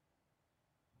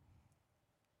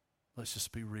 Let's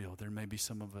just be real. There may be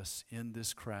some of us in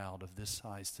this crowd of this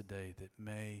size today that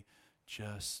may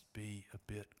just be a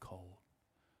bit cold.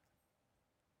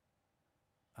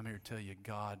 I'm here to tell you,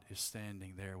 God is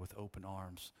standing there with open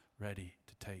arms, ready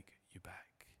to take you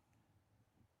back.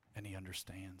 And he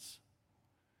understands.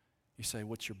 You say,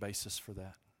 what's your basis for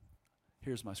that?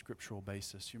 Here's my scriptural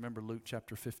basis. You remember Luke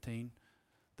chapter 15,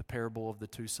 the parable of the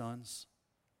two sons?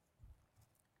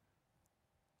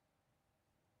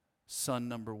 Son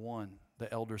number one,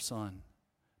 the elder son,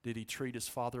 did he treat his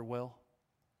father well?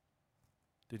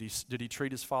 Did he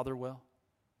treat his father well?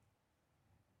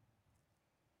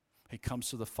 He comes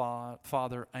to the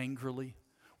father angrily.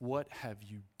 What have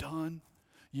you done?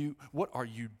 What are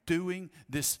you doing?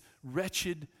 This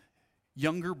wretched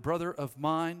younger brother of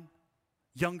mine,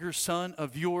 younger son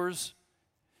of yours,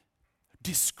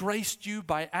 disgraced you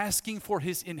by asking for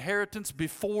his inheritance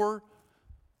before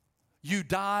you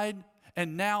died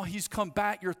And now he's come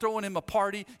back. You're throwing him a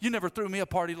party. You never threw me a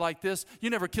party like this. You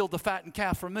never killed the fattened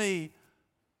calf for me.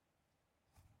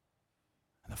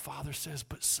 And the father says,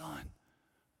 but son,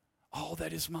 all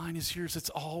that is mine is yours. It's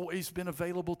always been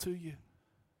available to you.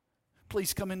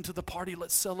 Please come into the party.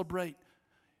 Let's celebrate.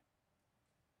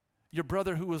 Your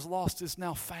brother who was lost is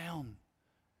now found.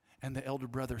 And the elder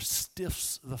brother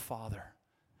stiffs the father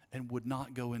and would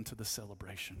not go into the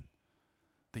celebration.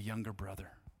 The younger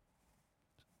brother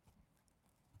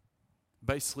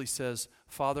basically says,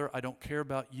 Father, I don't care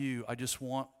about you. I just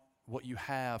want what you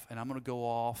have, and I'm going to go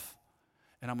off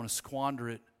and I'm going to squander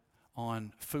it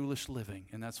on foolish living.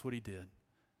 And that's what he did.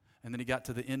 And then he got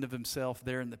to the end of himself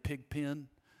there in the pig pen,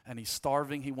 and he's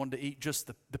starving. He wanted to eat just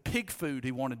the pig food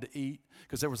he wanted to eat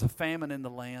because there was a famine in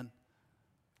the land.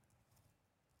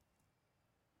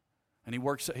 And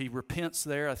he repents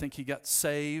there. I think he got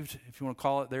saved, if you want to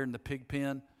call it, there in the pig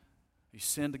pen. He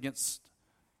sinned against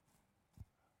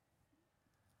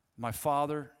my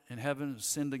Father in heaven,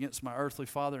 sinned against my earthly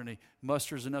father, and he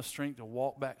musters enough strength to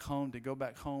walk back home, to go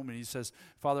back home, and he says,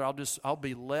 Father, I'll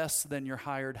be less than your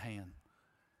hired hand.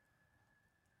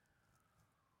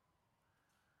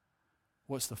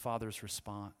 What's the father's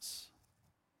response?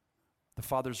 The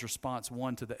father's response,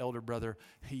 one, to the elder brother,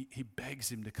 he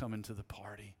begs him to come into the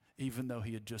party, even though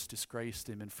he had just disgraced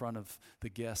him in front of the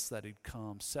guests that had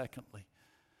come. Secondly,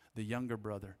 the younger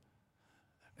brother,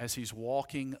 as he's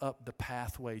walking up the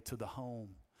pathway to the home,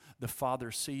 the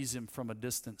father sees him from a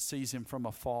distance, sees him from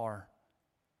afar.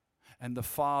 And the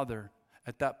father,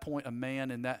 at that point, a man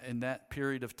in that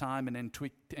period of time in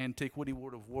antiquity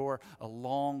would have wore a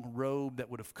long robe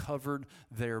that would have covered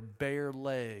their bare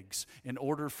legs. In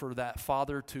order for that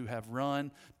father to have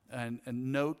run, and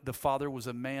note, the father was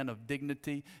a man of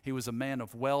dignity. He was a man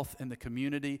of wealth in the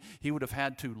community. He would have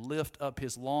had to lift up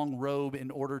his long robe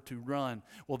in order to run.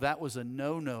 Well, that was a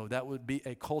no-no. That would be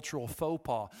a cultural faux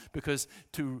pas, because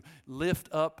to lift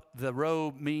up the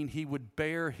robe mean he would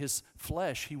bare his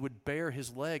flesh. He would bare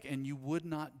his leg, and you would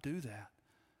not do that.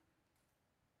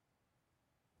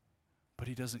 But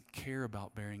he doesn't care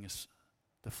about bearing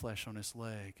the flesh on his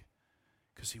leg,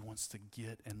 because he wants to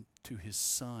get to his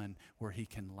son where he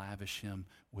can lavish him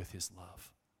with his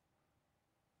love.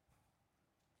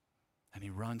 And he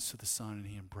runs to the son and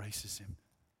he embraces him.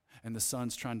 And the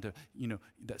son's trying to,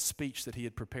 that speech that he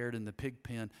had prepared in the pig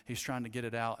pen, he's trying to get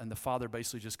it out. And the father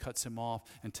basically just cuts him off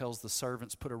and tells the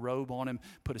servants, put a robe on him,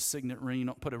 put a signet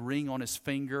ring, put a ring on his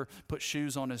finger, put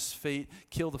shoes on his feet,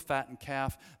 kill the fattened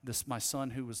calf. My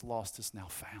son who was lost is now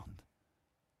found.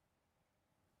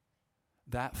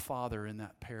 That father in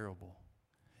that parable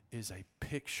is a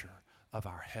picture of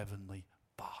our heavenly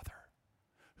Father,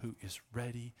 who is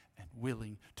ready and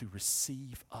willing to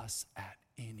receive us at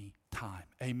any time.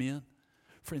 Amen?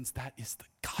 Friends, that is the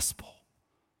gospel.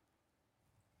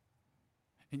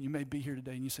 And you may be here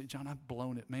today and you say, John, I've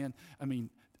blown it, man. I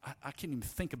mean, I can't even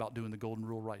think about doing the golden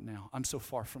rule right now. I'm so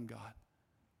far from God.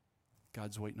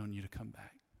 God's waiting on you to come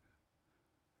back.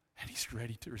 And he's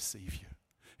ready to receive you.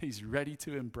 He's ready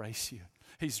to embrace you.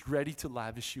 He's ready to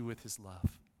lavish you with his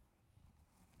love.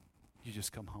 You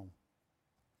just come home.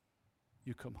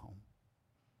 You come home.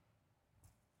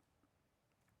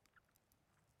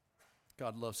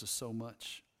 God loves us so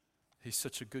much. He's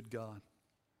such a good God.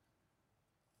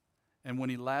 And when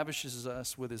he lavishes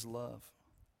us with his love,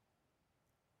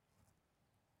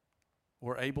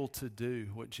 we're able to do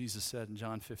what Jesus said in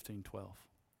John 15:12.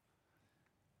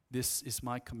 This is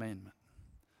my commandment,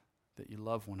 that you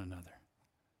love one another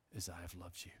as I have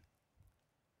loved you.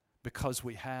 Because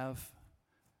we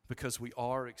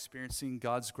are experiencing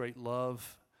God's great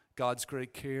love, God's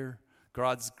great care,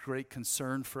 God's great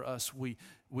concern for us, we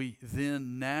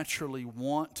then naturally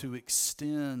want to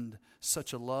extend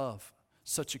such a love,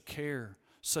 such a care,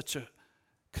 such a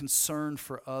concern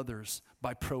for others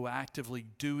by proactively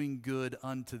doing good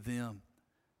unto them.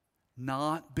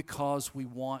 Not because we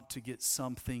want to get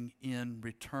something in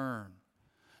return.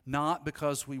 Not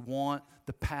because we want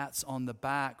the pats on the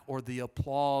back or the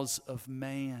applause of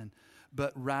man,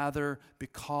 but rather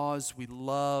because we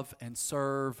love and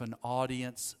serve an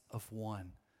audience of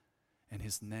one. And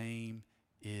his name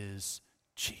is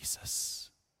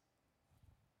Jesus.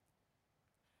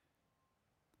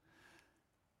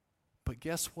 But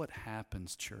guess what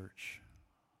happens, church,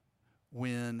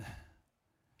 when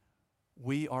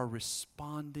we are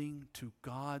responding to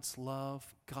God's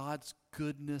love, God's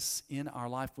goodness in our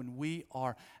life, when we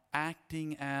are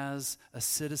acting as a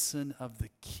citizen of the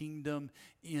kingdom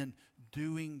in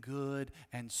doing good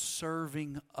and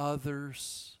serving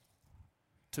others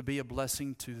to be a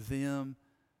blessing to them?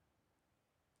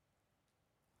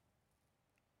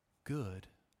 Good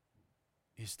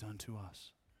He's done to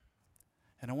us.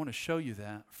 And I want to show you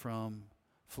that from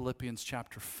Philippians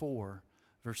chapter 4,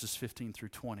 verses 15 through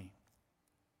 20.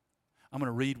 I'm going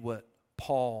to read what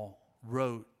Paul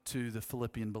wrote to the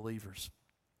Philippian believers.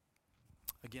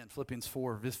 Again, Philippians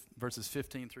 4, verses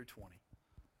 15 through 20.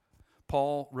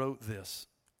 Paul wrote this,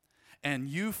 "And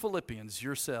you Philippians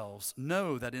yourselves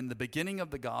know that in the beginning of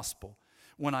the gospel,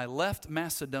 when I left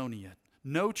Macedonia,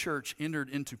 no church entered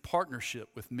into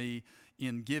partnership with me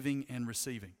in giving and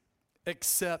receiving,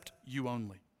 except you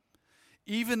only.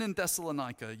 Even in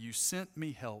Thessalonica, you sent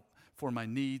me help for my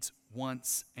needs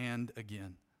once and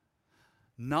again.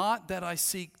 Not that I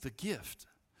seek the gift,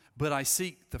 but I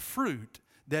seek the fruit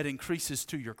that increases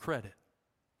to your credit.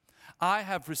 I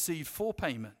have received full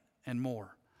payment and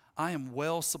more. I am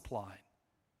well supplied,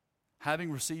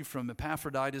 having received from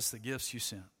Epaphroditus the gifts you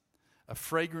sent, a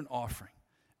fragrant offering,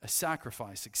 a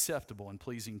sacrifice acceptable and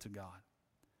pleasing to God.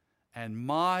 And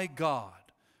my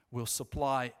God will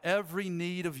supply every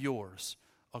need of yours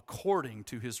according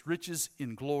to his riches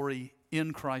in glory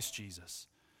in Christ Jesus.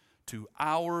 To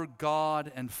our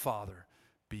God and Father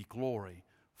be glory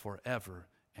forever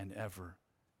and ever.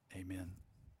 Amen."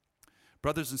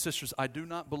 Brothers and sisters, I do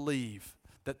not believe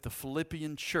that the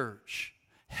Philippian church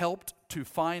helped to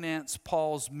finance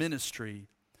Paul's ministry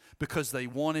because they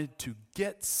wanted to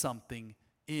get something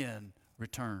in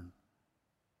return.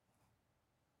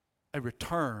 A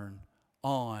return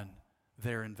on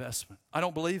their investment. I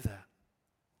don't believe that.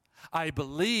 I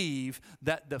believe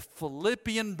that the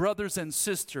Philippian brothers and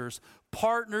sisters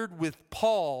partnered with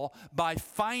Paul by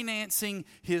financing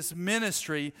his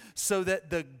ministry so that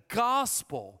the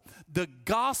gospel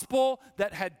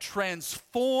that had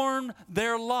transformed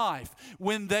their life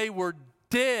when they were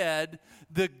dead,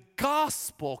 the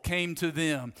gospel came to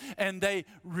them and they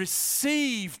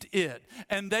received it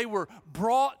and they were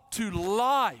brought to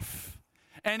life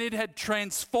and it had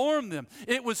transformed them.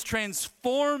 It was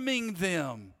transforming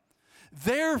them.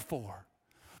 Therefore,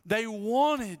 they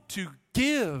wanted to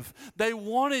give. They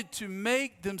wanted to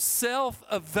make themselves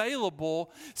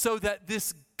available so that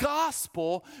this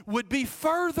gospel would be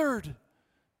furthered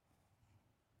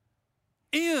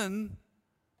in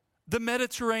the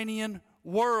Mediterranean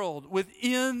world,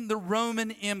 within the Roman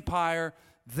Empire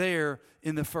there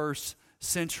in the first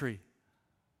century.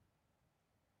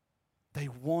 They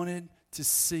wanted to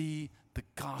see the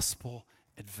gospel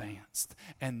advanced.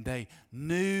 And they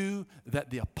knew that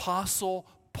the Apostle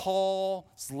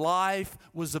Paul's life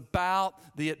was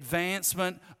about the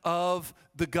advancement of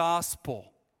the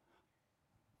gospel.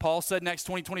 Paul said in Acts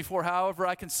 20:24, "However,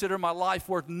 I consider my life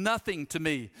worth nothing to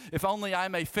me, if only I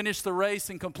may finish the race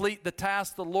and complete the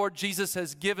task the Lord Jesus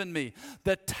has given me,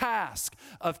 the task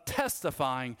of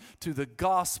testifying to the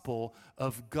gospel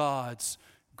of God's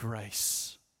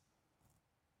grace."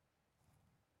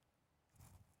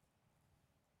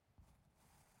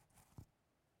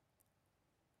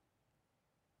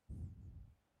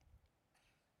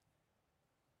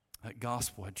 That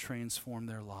gospel had transformed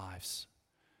their lives,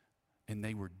 and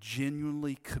they were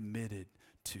genuinely committed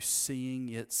to seeing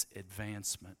its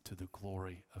advancement to the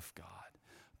glory of God.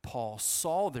 Paul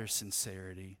saw their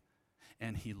sincerity,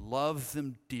 and he loved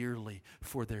them dearly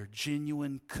for their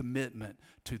genuine commitment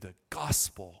to the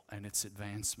gospel and its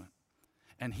advancement.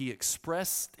 And he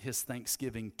expressed his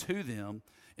thanksgiving to them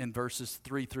in verses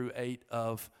 3 through 8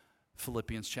 of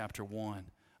Philippians chapter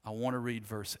 1. I want to read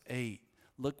verse 8.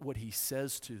 Look what he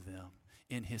says to them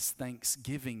in his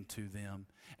thanksgiving to them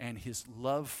and his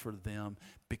love for them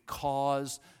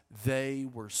because they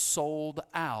were sold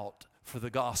out for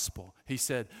the gospel. He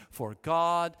said, "For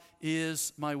God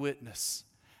is my witness,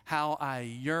 how I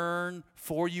yearn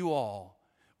for you all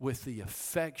with the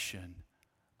affection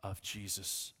of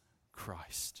Jesus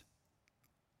Christ."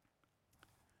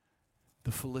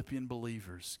 The Philippian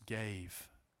believers gave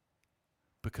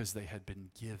because they had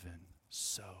been given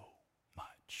so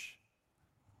much.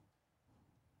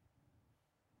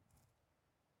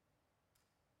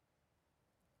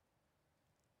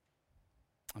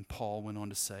 And Paul went on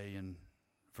to say in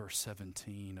verse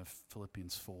 17 of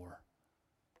Philippians 4,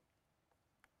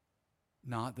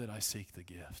 "Not that I seek the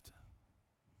gift,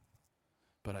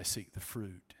 but I seek the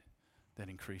fruit that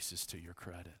increases to your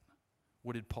credit."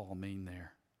 What did Paul mean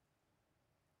there?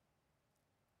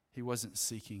 He wasn't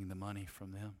seeking the money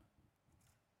from them.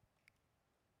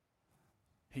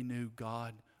 He knew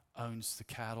God owns the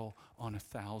cattle on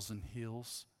 1,000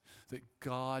 hills. That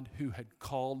God, who had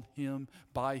called him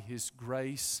by his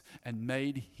grace and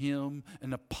made him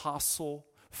an apostle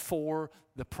for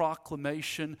the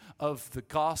proclamation of the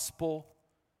gospel,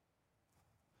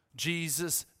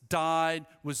 Jesus died,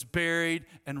 was buried,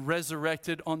 and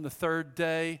resurrected on the third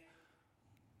day.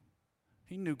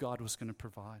 He knew God was going to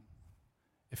provide.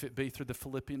 If it be through the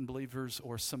Philippian believers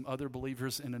or some other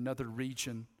believers in another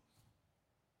region.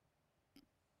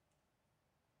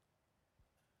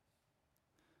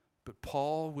 But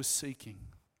Paul was seeking.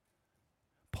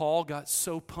 Paul got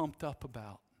so pumped up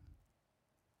about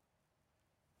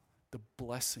the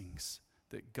blessings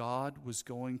that God was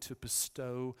going to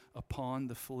bestow upon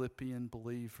the Philippian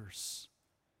believers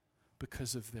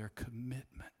because of their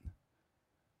commitment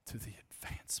to the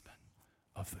advancement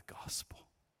of the gospel.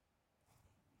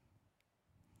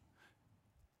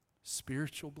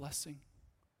 Spiritual blessing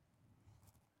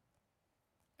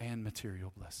and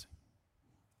material blessing.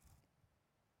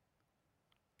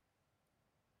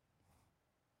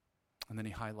 And then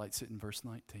he highlights it in verse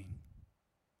 19.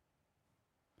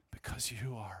 Because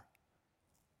you are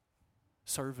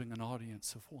serving an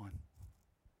audience of one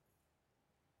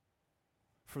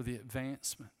for the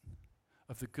advancement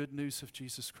of the good news of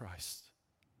Jesus Christ.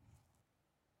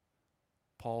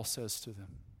 Paul says to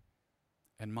them,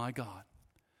 and my God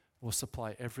will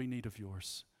supply every need of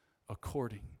yours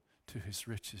according to his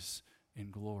riches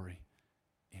in glory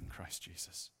in Christ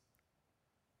Jesus.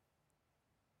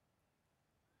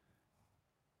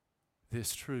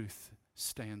 This truth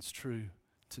stands true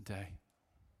today.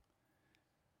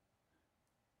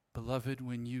 Beloved,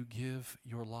 when you give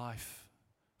your life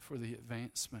for the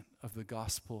advancement of the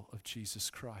gospel of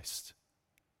Jesus Christ,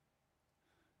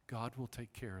 God will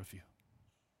take care of you.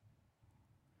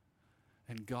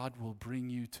 And God will bring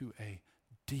you to a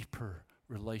deeper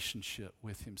relationship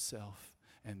with himself.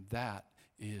 And that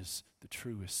is the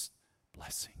truest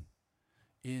blessing.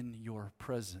 In your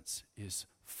presence is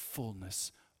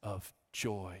fullness of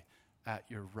joy. At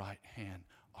your right hand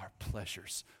are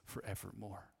pleasures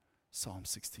forevermore. Psalm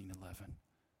 16:11.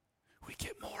 We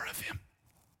get more of him.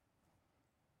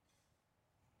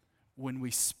 When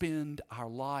we spend our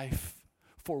life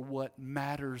for what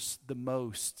matters the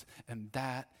most, and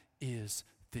that is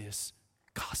this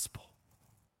gospel.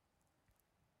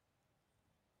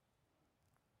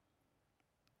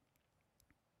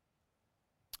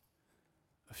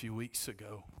 A few weeks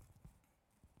ago,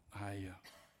 I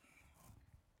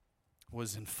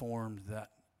was informed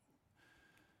that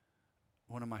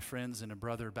one of my friends and a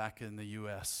brother back in the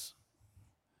U.S.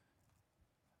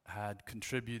 had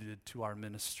contributed to our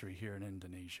ministry here in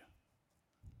Indonesia.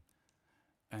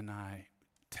 And I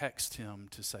text him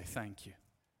to say thank you.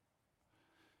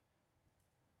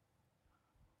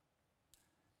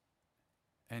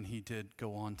 And he did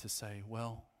go on to say,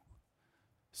 well,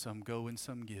 some go and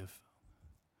some give.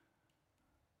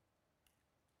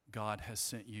 God has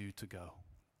sent you to go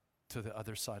to the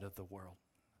other side of the world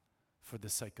for the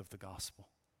sake of the gospel,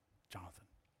 Jonathan.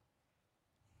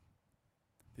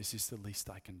 This is the least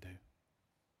I can do.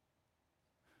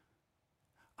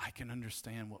 I can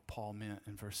understand what Paul meant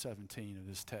in verse 17 of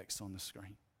this text on the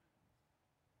screen.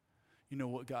 You know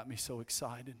what got me so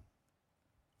excited?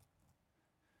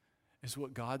 Is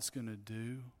what God's going to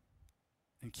do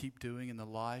and keep doing in the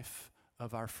life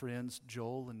of our friends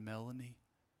Joel and Melanie.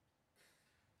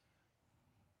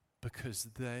 Because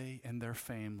they and their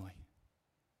family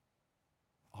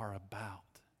are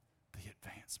about the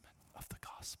advancement of the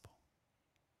gospel.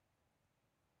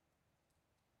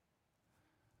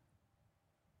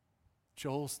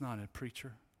 Joel's not a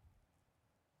preacher.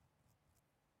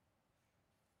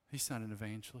 He's not an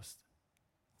evangelist.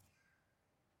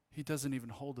 He doesn't even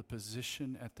hold a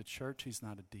position at the church. He's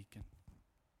not a deacon.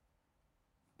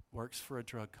 Works for a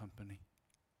drug company.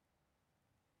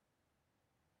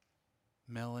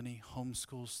 Melanie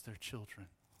homeschools their children.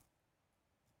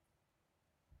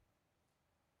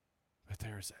 But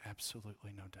there is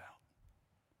absolutely no doubt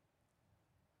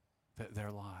that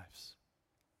their lives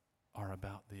are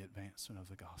about the advancement of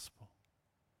the gospel.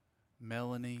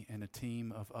 Melanie and a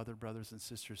team of other brothers and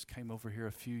sisters came over here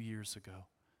a few years ago,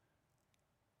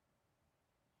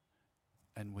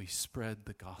 and we spread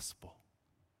the gospel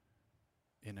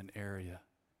in an area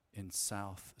in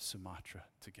South Sumatra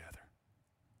together.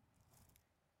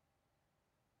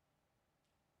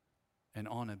 And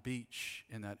on a beach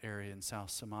in that area in South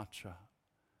Sumatra,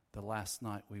 the last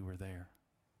night we were there,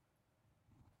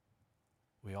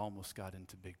 we almost got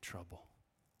into big trouble.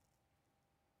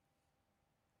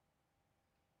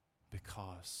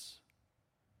 Because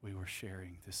we were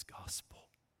sharing this gospel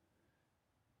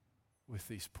with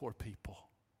these poor people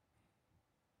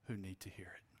who need to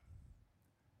hear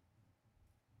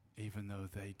it, even though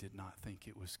they did not think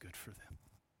it was good for them.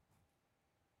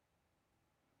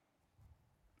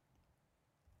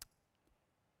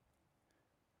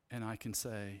 And I can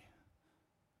say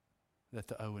that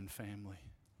the Owen family,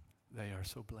 they are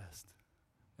so blessed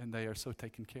and they are so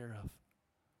taken care of.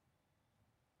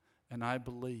 And I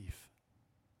believe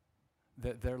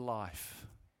that their life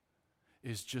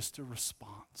is just a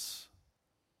response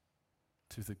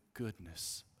to the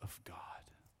goodness of God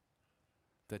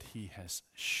that He has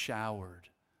showered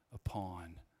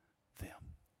upon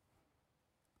them.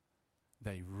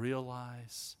 They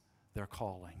realize their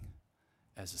calling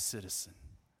as a citizen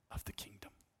of the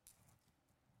kingdom.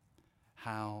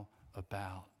 How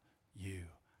about you?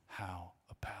 How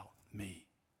about me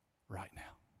right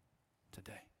now,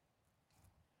 today?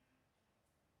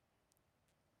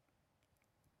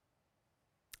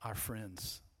 Our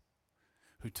friends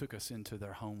who took us into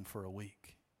their home for a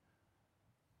week,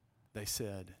 they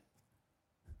said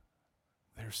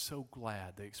they're so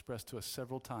glad. They expressed to us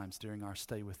several times during our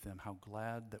stay with them how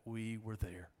glad that we were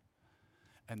there.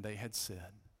 And they had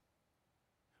said,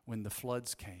 when the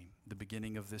floods came, the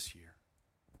beginning of this year,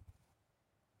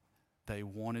 they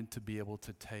wanted to be able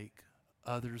to take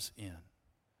others in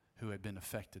who had been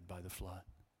affected by the flood.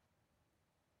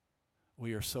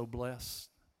 We are so blessed.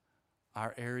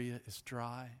 Our area is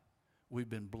dry. We've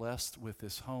been blessed with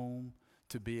this home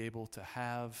to be able to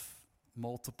have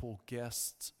multiple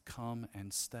guests come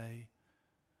and stay.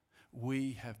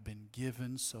 We have been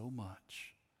given so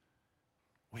much.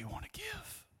 We want to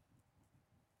give.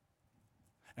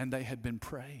 And they had been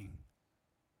praying,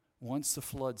 once the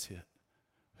floods hit,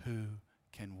 who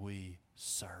can we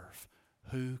serve?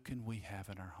 Who can we have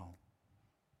in our home?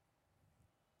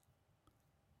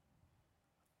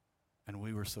 And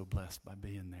we were so blessed by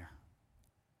being there.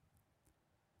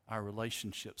 Our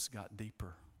relationships got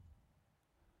deeper.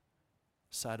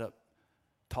 Sat up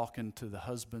talking to the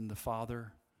husband, the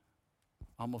father,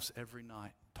 almost every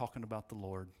night, talking about the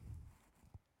Lord,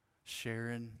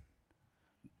 sharing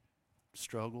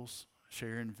struggles,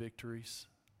 sharing victories.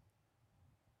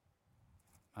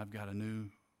 I've got a new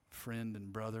friend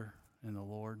and brother in the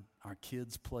Lord. Our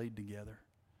kids played together.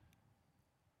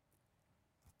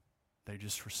 They're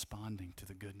just responding to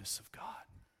the goodness of God,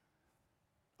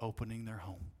 opening their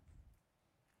home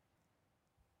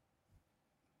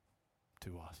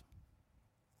to us.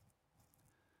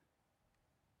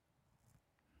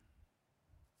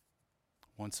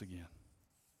 Once again,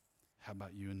 how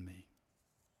about you and me?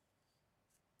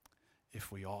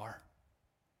 If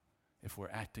we're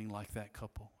acting like that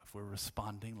couple, if we're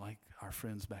responding like our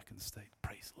friends back in the States,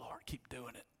 praise the Lord, keep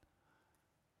doing it.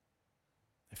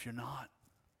 If you're not,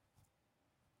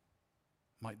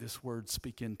 might this word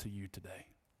speak into you today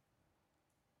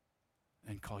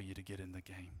and call you to get in the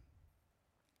game.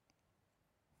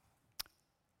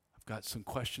 I've got some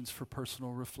questions for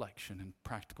personal reflection and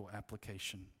practical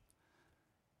application.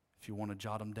 If you want to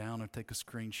jot them down or take a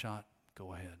screenshot,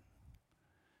 go ahead.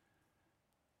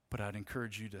 But I'd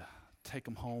encourage you to take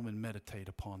them home and meditate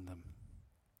upon them.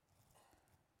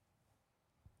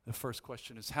 The first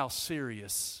question is, how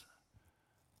serious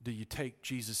do you take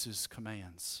Jesus'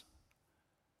 commands?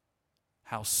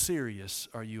 How serious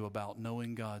are you about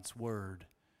knowing God's word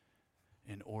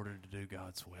in order to do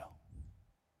God's will?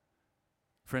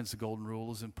 Friends, the golden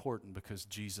rule is important because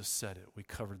Jesus said it. We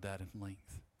covered that in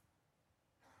length.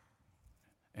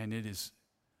 And it is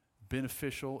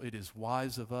beneficial, it is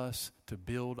wise of us to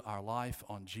build our life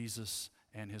on Jesus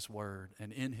and His Word.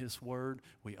 And in His Word,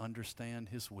 we understand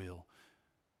His will.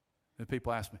 And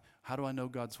people ask me, how do I know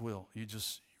God's will? You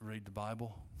just read the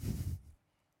Bible.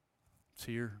 It's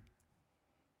here.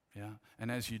 Yeah. And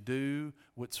as you do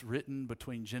what's written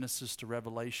between Genesis to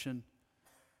Revelation,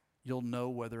 you'll know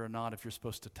whether or not if you're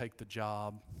supposed to take the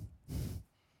job.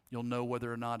 You'll know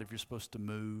whether or not if you're supposed to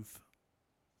move.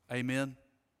 Amen?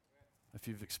 If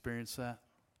you've experienced that.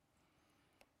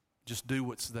 Just do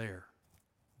what's there.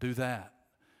 Do that.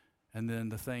 And then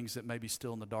the things that may be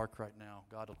still in the dark right now,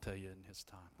 God will tell you in His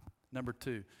time. Number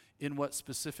 2, in what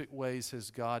specific ways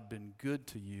has God been good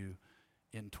to you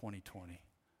in 2020?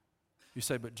 You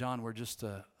say, but John, we're just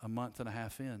a month and a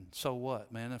half in. So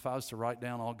what, man? If I was to write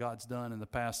down all God's done in the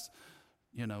past,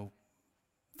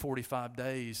 45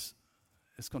 days,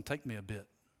 it's going to take me a bit.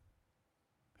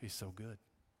 He's so good.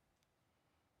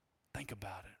 Think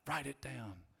about it. Write it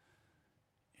down.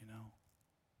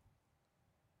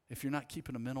 If you're not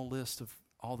keeping a mental list of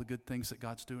all the good things that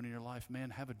God's doing in your life, man,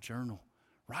 have a journal.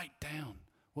 Write down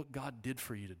what God did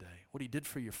for you today, what He did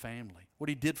for your family, what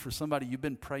He did for somebody you've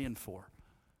been praying for.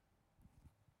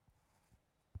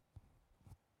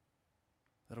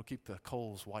 That'll keep the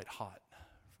coals white hot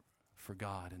for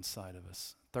God inside of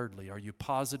us. Thirdly, are you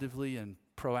positively and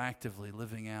proactively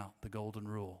living out the golden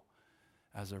rule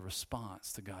as a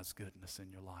response to God's goodness in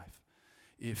your life?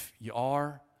 If you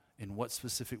are, in what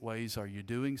specific ways are you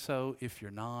doing so? If you're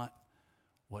not,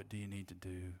 what do you need to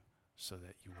do so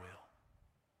that you will?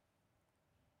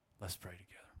 Let's pray together.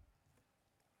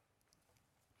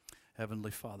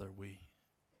 Heavenly Father, we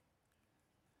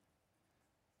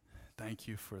thank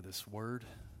you for this word.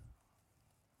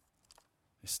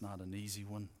 It's not an easy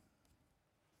one.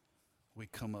 We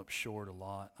come up short a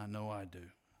lot. I know I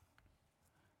do.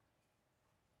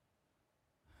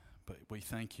 But we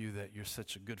thank you that you're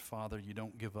such a good Father. You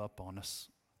don't give up on us.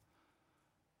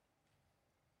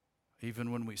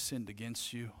 Even when we sinned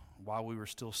against you, while we were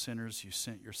still sinners, you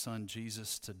sent your Son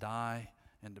Jesus to die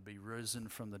and to be risen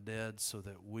from the dead so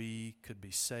that we could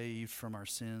be saved from our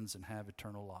sins and have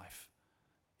eternal life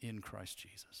in Christ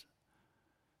Jesus.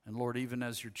 And Lord, even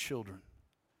as your children,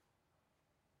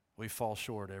 we fall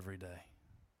short every day.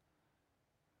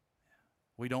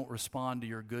 We don't respond to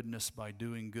your goodness by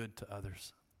doing good to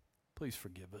others. Please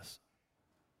forgive us.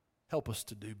 Help us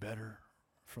to do better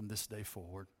from this day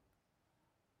forward.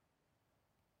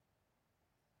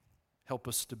 Help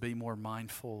us to be more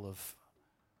mindful of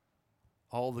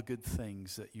all the good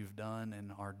things that you've done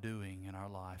and are doing in our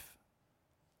life.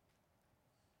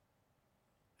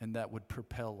 And that would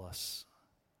propel us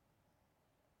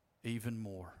even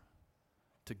more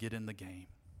to get in the game,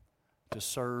 to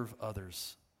serve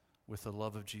others with the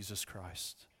love of Jesus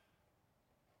Christ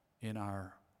in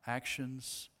our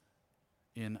actions,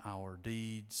 in our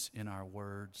deeds, in our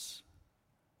words.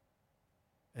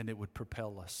 And it would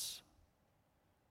propel us